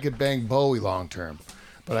like, I could bang Bowie long term,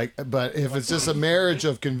 but if it's just a marriage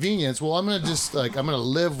of convenience, well, I'm gonna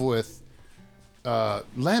live with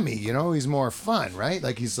Lemmy. You know, he's more fun, right?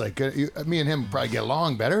 Like he's like me and him probably get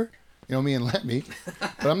along better. You know, me and Lemmy,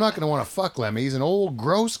 but I'm not gonna want to fuck Lemmy. He's an old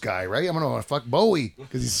gross guy, right? I'm gonna want to fuck Bowie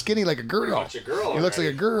because he's skinny like a girl. Much a girl He looks like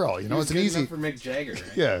already. a girl. You know, it's an easy. for Mick Jagger. Right?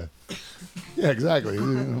 Yeah. Yeah, exactly.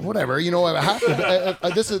 Whatever. You know, I have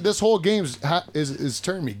to. This whole game is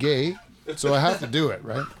turned me gay, so I have to do it,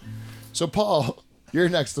 right? So, Paul, you're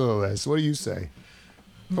next to the list. What do you say?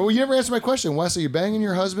 Oh, you never answered my question. Wes, are you banging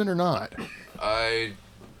your husband or not? I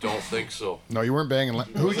don't think so. No, you weren't banging.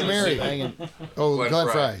 Who'd you marry? Oh, Glenn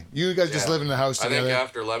Frey. Frey. You guys just Yeah. live in the house I together. think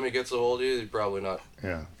after Lemmy gets a hold of you, he'd probably not.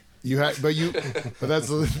 Yeah. But that's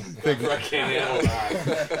the thing. I can't handle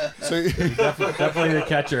that. So Definitely the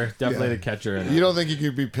catcher. Definitely the catcher. you don't think you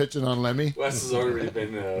could be pitching on Lemmy? Wes has already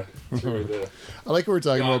been through the. I like what we're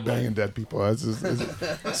talking about banging dead people.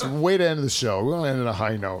 It's way to end the show. We want to end on a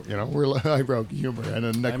high note, you know. We're highbrow humor and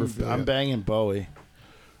a necrophilia. I'm banging Bowie,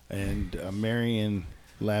 and I'm marrying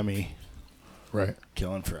Lemmy, Right.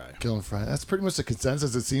 Kill and fry. Kill and fry. That's pretty much the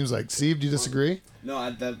consensus, it seems like. Steve, do you disagree?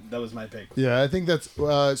 No, that was my pick. Yeah, I think that's...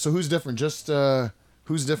 so who's different? Just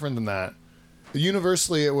who's different than that?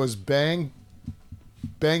 Universally, it was Bang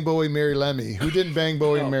Bowie, marry Lemmy. Who didn't Bang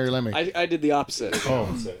Bowie and marry Lemmy? I did the opposite.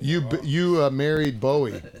 You married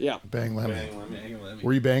Bowie. Yeah. Bang Lemmy.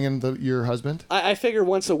 Were you banging your husband? I figure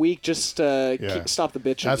once a week, just stop the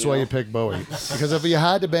bitching. That's why you picked Bowie. Because if you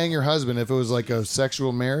had to bang your husband, if it was like a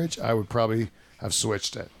sexual marriage, I would probably have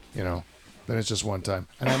switched it, Then it's just one time.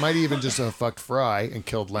 And I might even just have fucked Fry and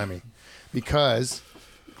killed Lemmy. Because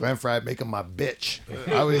Glenn Fry would make him my bitch.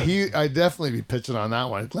 I'd definitely be pitching on that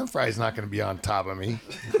one. Glenn Fry's not going to be on top of me.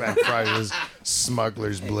 Glenn Fry is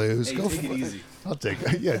Smuggler's Blues. Hey, Go take for it easy. I'll take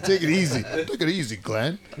it. Yeah, take it easy. Take it easy,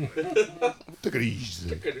 Glenn. Take it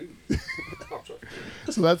easy.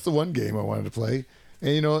 So that's the one game I wanted to play.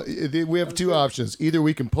 And we have two options. Either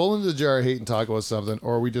we can pull into the jar of hate and talk about something,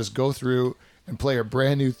 or we just go through and play a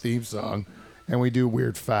brand new theme song, and we do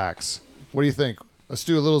weird facts. What do you think? Let's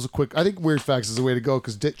do a little quick. I think weird facts is the way to go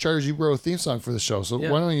because Charles, you wrote a theme song for the show. So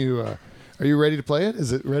why don't you? Are you ready to play it?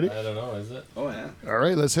 Is it ready? I don't know. Is it? Oh yeah. All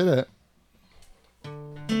right, let's hit it.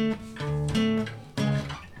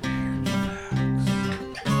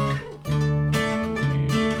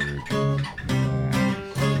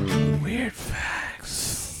 Weird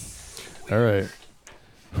facts. All right.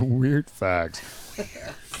 Weird facts.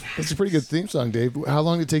 That's a pretty good theme song, Dave. How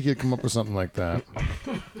long did it take you to come up with something like that?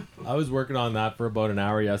 I was working on that for about an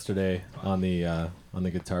hour yesterday on the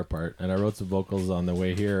guitar part, and I wrote some vocals on the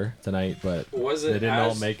way here tonight, but they didn't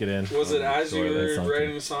all make it in. Was it as So you that's were something.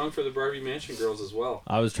 writing a song for the Barbie Mansion Girls as well?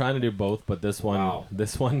 I was trying to do both, but this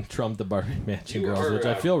one trumped the Barbie Mansion You Girls, are, which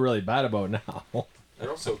I feel really bad about now. And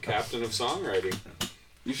also captain of songwriting.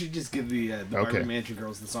 You should just give the Barbie Mansion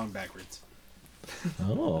Girls the song backwards.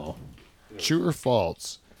 Oh. True or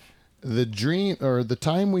false? The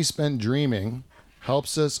time we spend dreaming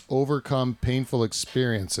helps us overcome painful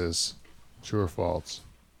experiences. True or false?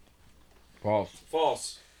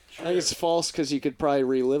 False. I think it's false because you could probably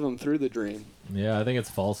relive them through the dream. Yeah, I think it's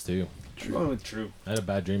false too. True. I had a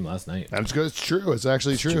bad dream last night. That's good. It's true. It's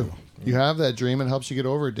actually true. You have that dream and it helps you get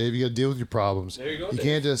over it, Dave. You got to deal with your problems. There you go, You Dave.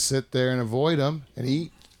 can't just sit there and avoid them and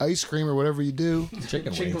eat ice cream or whatever you do.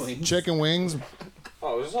 Chicken wings. Chicken wings.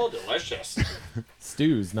 Oh, this is all delicious.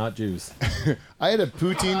 Stews, not juice. I had a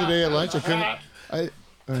poutine today at lunch. I couldn't.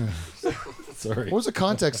 Sorry. What was the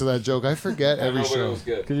context of that joke? I forget every No, but it show. was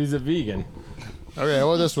good. Because he's a vegan. Okay, how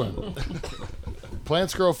about this one?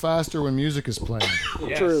 Plants grow faster when music is playing.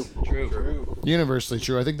 Yes. True. Universally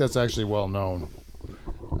true. I think that's actually well known.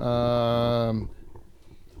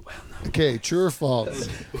 Okay, true or false?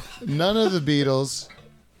 None of the Beatles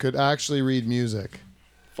could actually read music.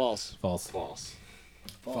 False. False.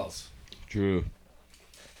 True.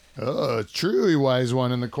 Oh, true. You wise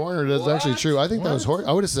one in the corner. That's actually true. I think that was horrible.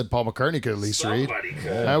 I would have said Paul McCartney could at least read. Somebody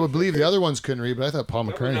could. I would believe the other ones couldn't read, but I thought Paul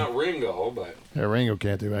Probably McCartney. not Ringo, but Yeah, Ringo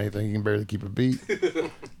can't do anything. He can barely keep a beat.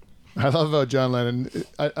 I love how John Lennon.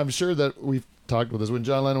 I'm sure that we've talked about this. When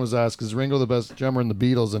John Lennon was asked, "Is Ringo the best drummer in the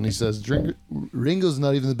Beatles?" and he says, "Ringo's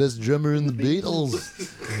not even the best drummer in the Beatles."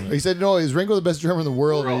 He said, "No, is Ringo the best drummer in the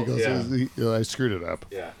world?" And he goes, yeah. I screwed it up.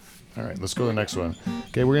 yeah. All right, let's go to the next one.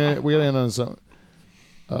 Okay, we gotta end on something.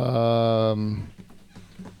 An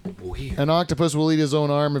octopus will eat his own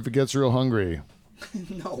arm if it gets real hungry.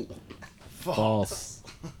 No. False.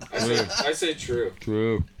 I say true.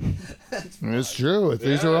 True. It's true.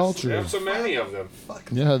 These are all true. There's so many of them.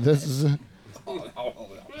 Yeah, this is. Yeah,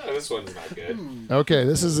 this one's not good. Okay,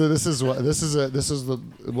 we'll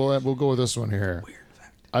go with this one here.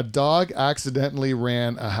 A dog accidentally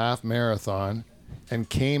ran a half marathon and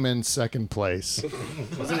came in second place.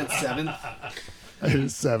 Wasn't it 7th? It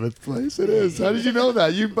is seventh place. It is. How did you know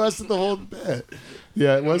that? You busted the whole bit.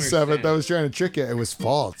 Yeah, it was seventh. I was trying to trick you. It was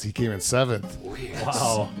false. He came in seventh.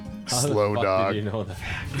 Wow. How Slow the fuck dog. Did you know that?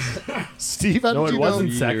 Steve, how No, did it you wasn't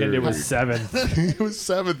know? second. It was seventh. It was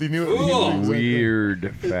seventh. He knew it. He knew exactly.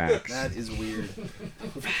 Weird facts. That is weird.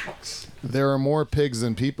 There are more pigs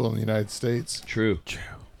than people in the United States. True.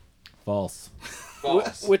 False.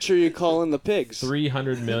 False. Which are you calling the pigs?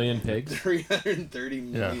 300 million pigs? 330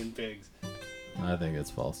 million pigs. I think it's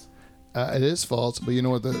false. It is false, but you know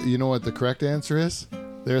what the correct answer is?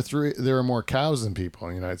 There are more cows than people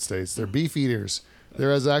in the United States. They're beef eaters.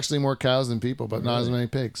 There is actually more cows than people, but not as many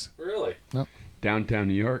pigs. Really? Nope. Downtown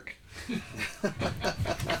New York.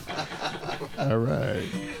 All right.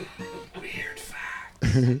 Weird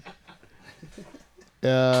fact.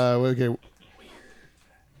 Okay.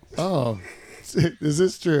 Oh, is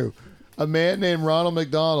this true? A man named Ronald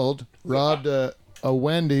McDonald robbed a a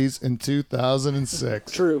Wendy's in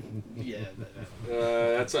 2006. True. Yeah,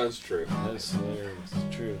 That sounds true. that's hilarious.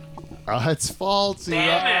 It's true. It's false.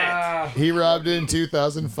 He robbed it in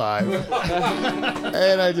 2005.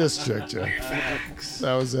 And I just tricked you.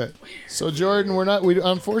 That was it. So Jordan,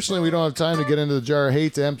 unfortunately we don't have time to get into the jar of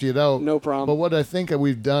hate to empty it out. No problem. But what I think that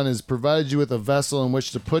we've done is provided you with a vessel in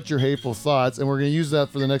which to put your hateful thoughts, and we're going to use that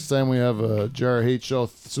for the next time we have a jar of hate show.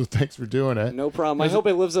 So thanks for doing it. No problem. I hope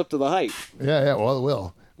it lives up to the hype. Yeah. Well, it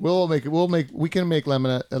will. We can make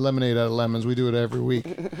lemonade out of lemons. We do it every week.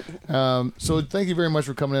 So thank you very much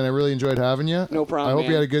for coming in. I really enjoyed having you. No problem, I hope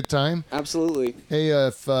you man. had a good time. Absolutely. Hey,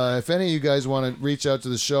 if any of you guys want to reach out to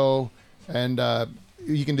the show, and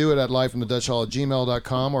you can do it at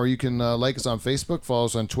livefromthedutchhall@gmail.com, or you can like us on Facebook, follow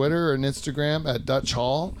us on Twitter and Instagram at Dutch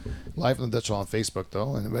Hall. Live from the Dutch Hall on Facebook,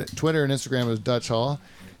 though. And Twitter and Instagram is Dutch Hall.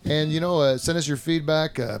 And, send us your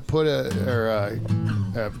feedback, give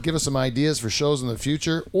us some ideas for shows in the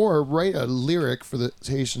future, or write a lyric for the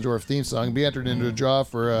Haitian Dwarf theme song. Be entered into a draw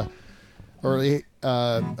for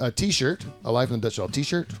a T-shirt, a Life in the Dutch Hall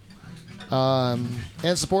T-shirt. And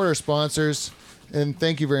support our sponsors. And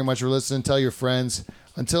thank you very much for listening. Tell your friends.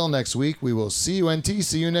 Until next week, we will see you, NT.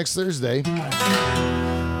 See you next Thursday.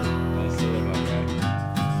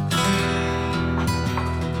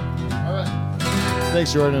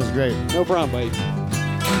 Thanks, Jordan. It was great. No problem, buddy.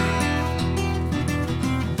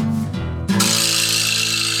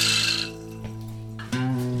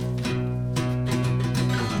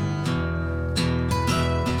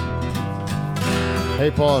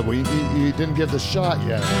 Hey, Paul, you didn't give the shot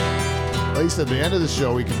yet. At least at the end of the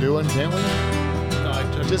show, we can do one, can't we?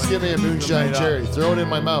 Just give me a moonshine cherry. Throw it in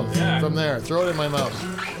my mouth. Yeah. From there. Throw it in my mouth.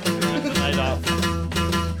 Night off.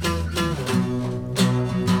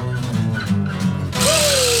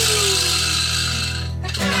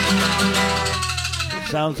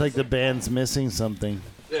 Sounds like the band's missing something.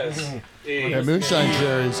 Yes. Yeah, moonshine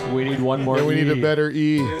cherries. We need one more. Yeah, we need a better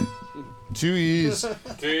E. 2 E's.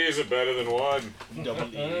 2 E's are better than one.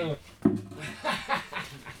 double E.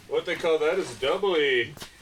 What they call that is double E.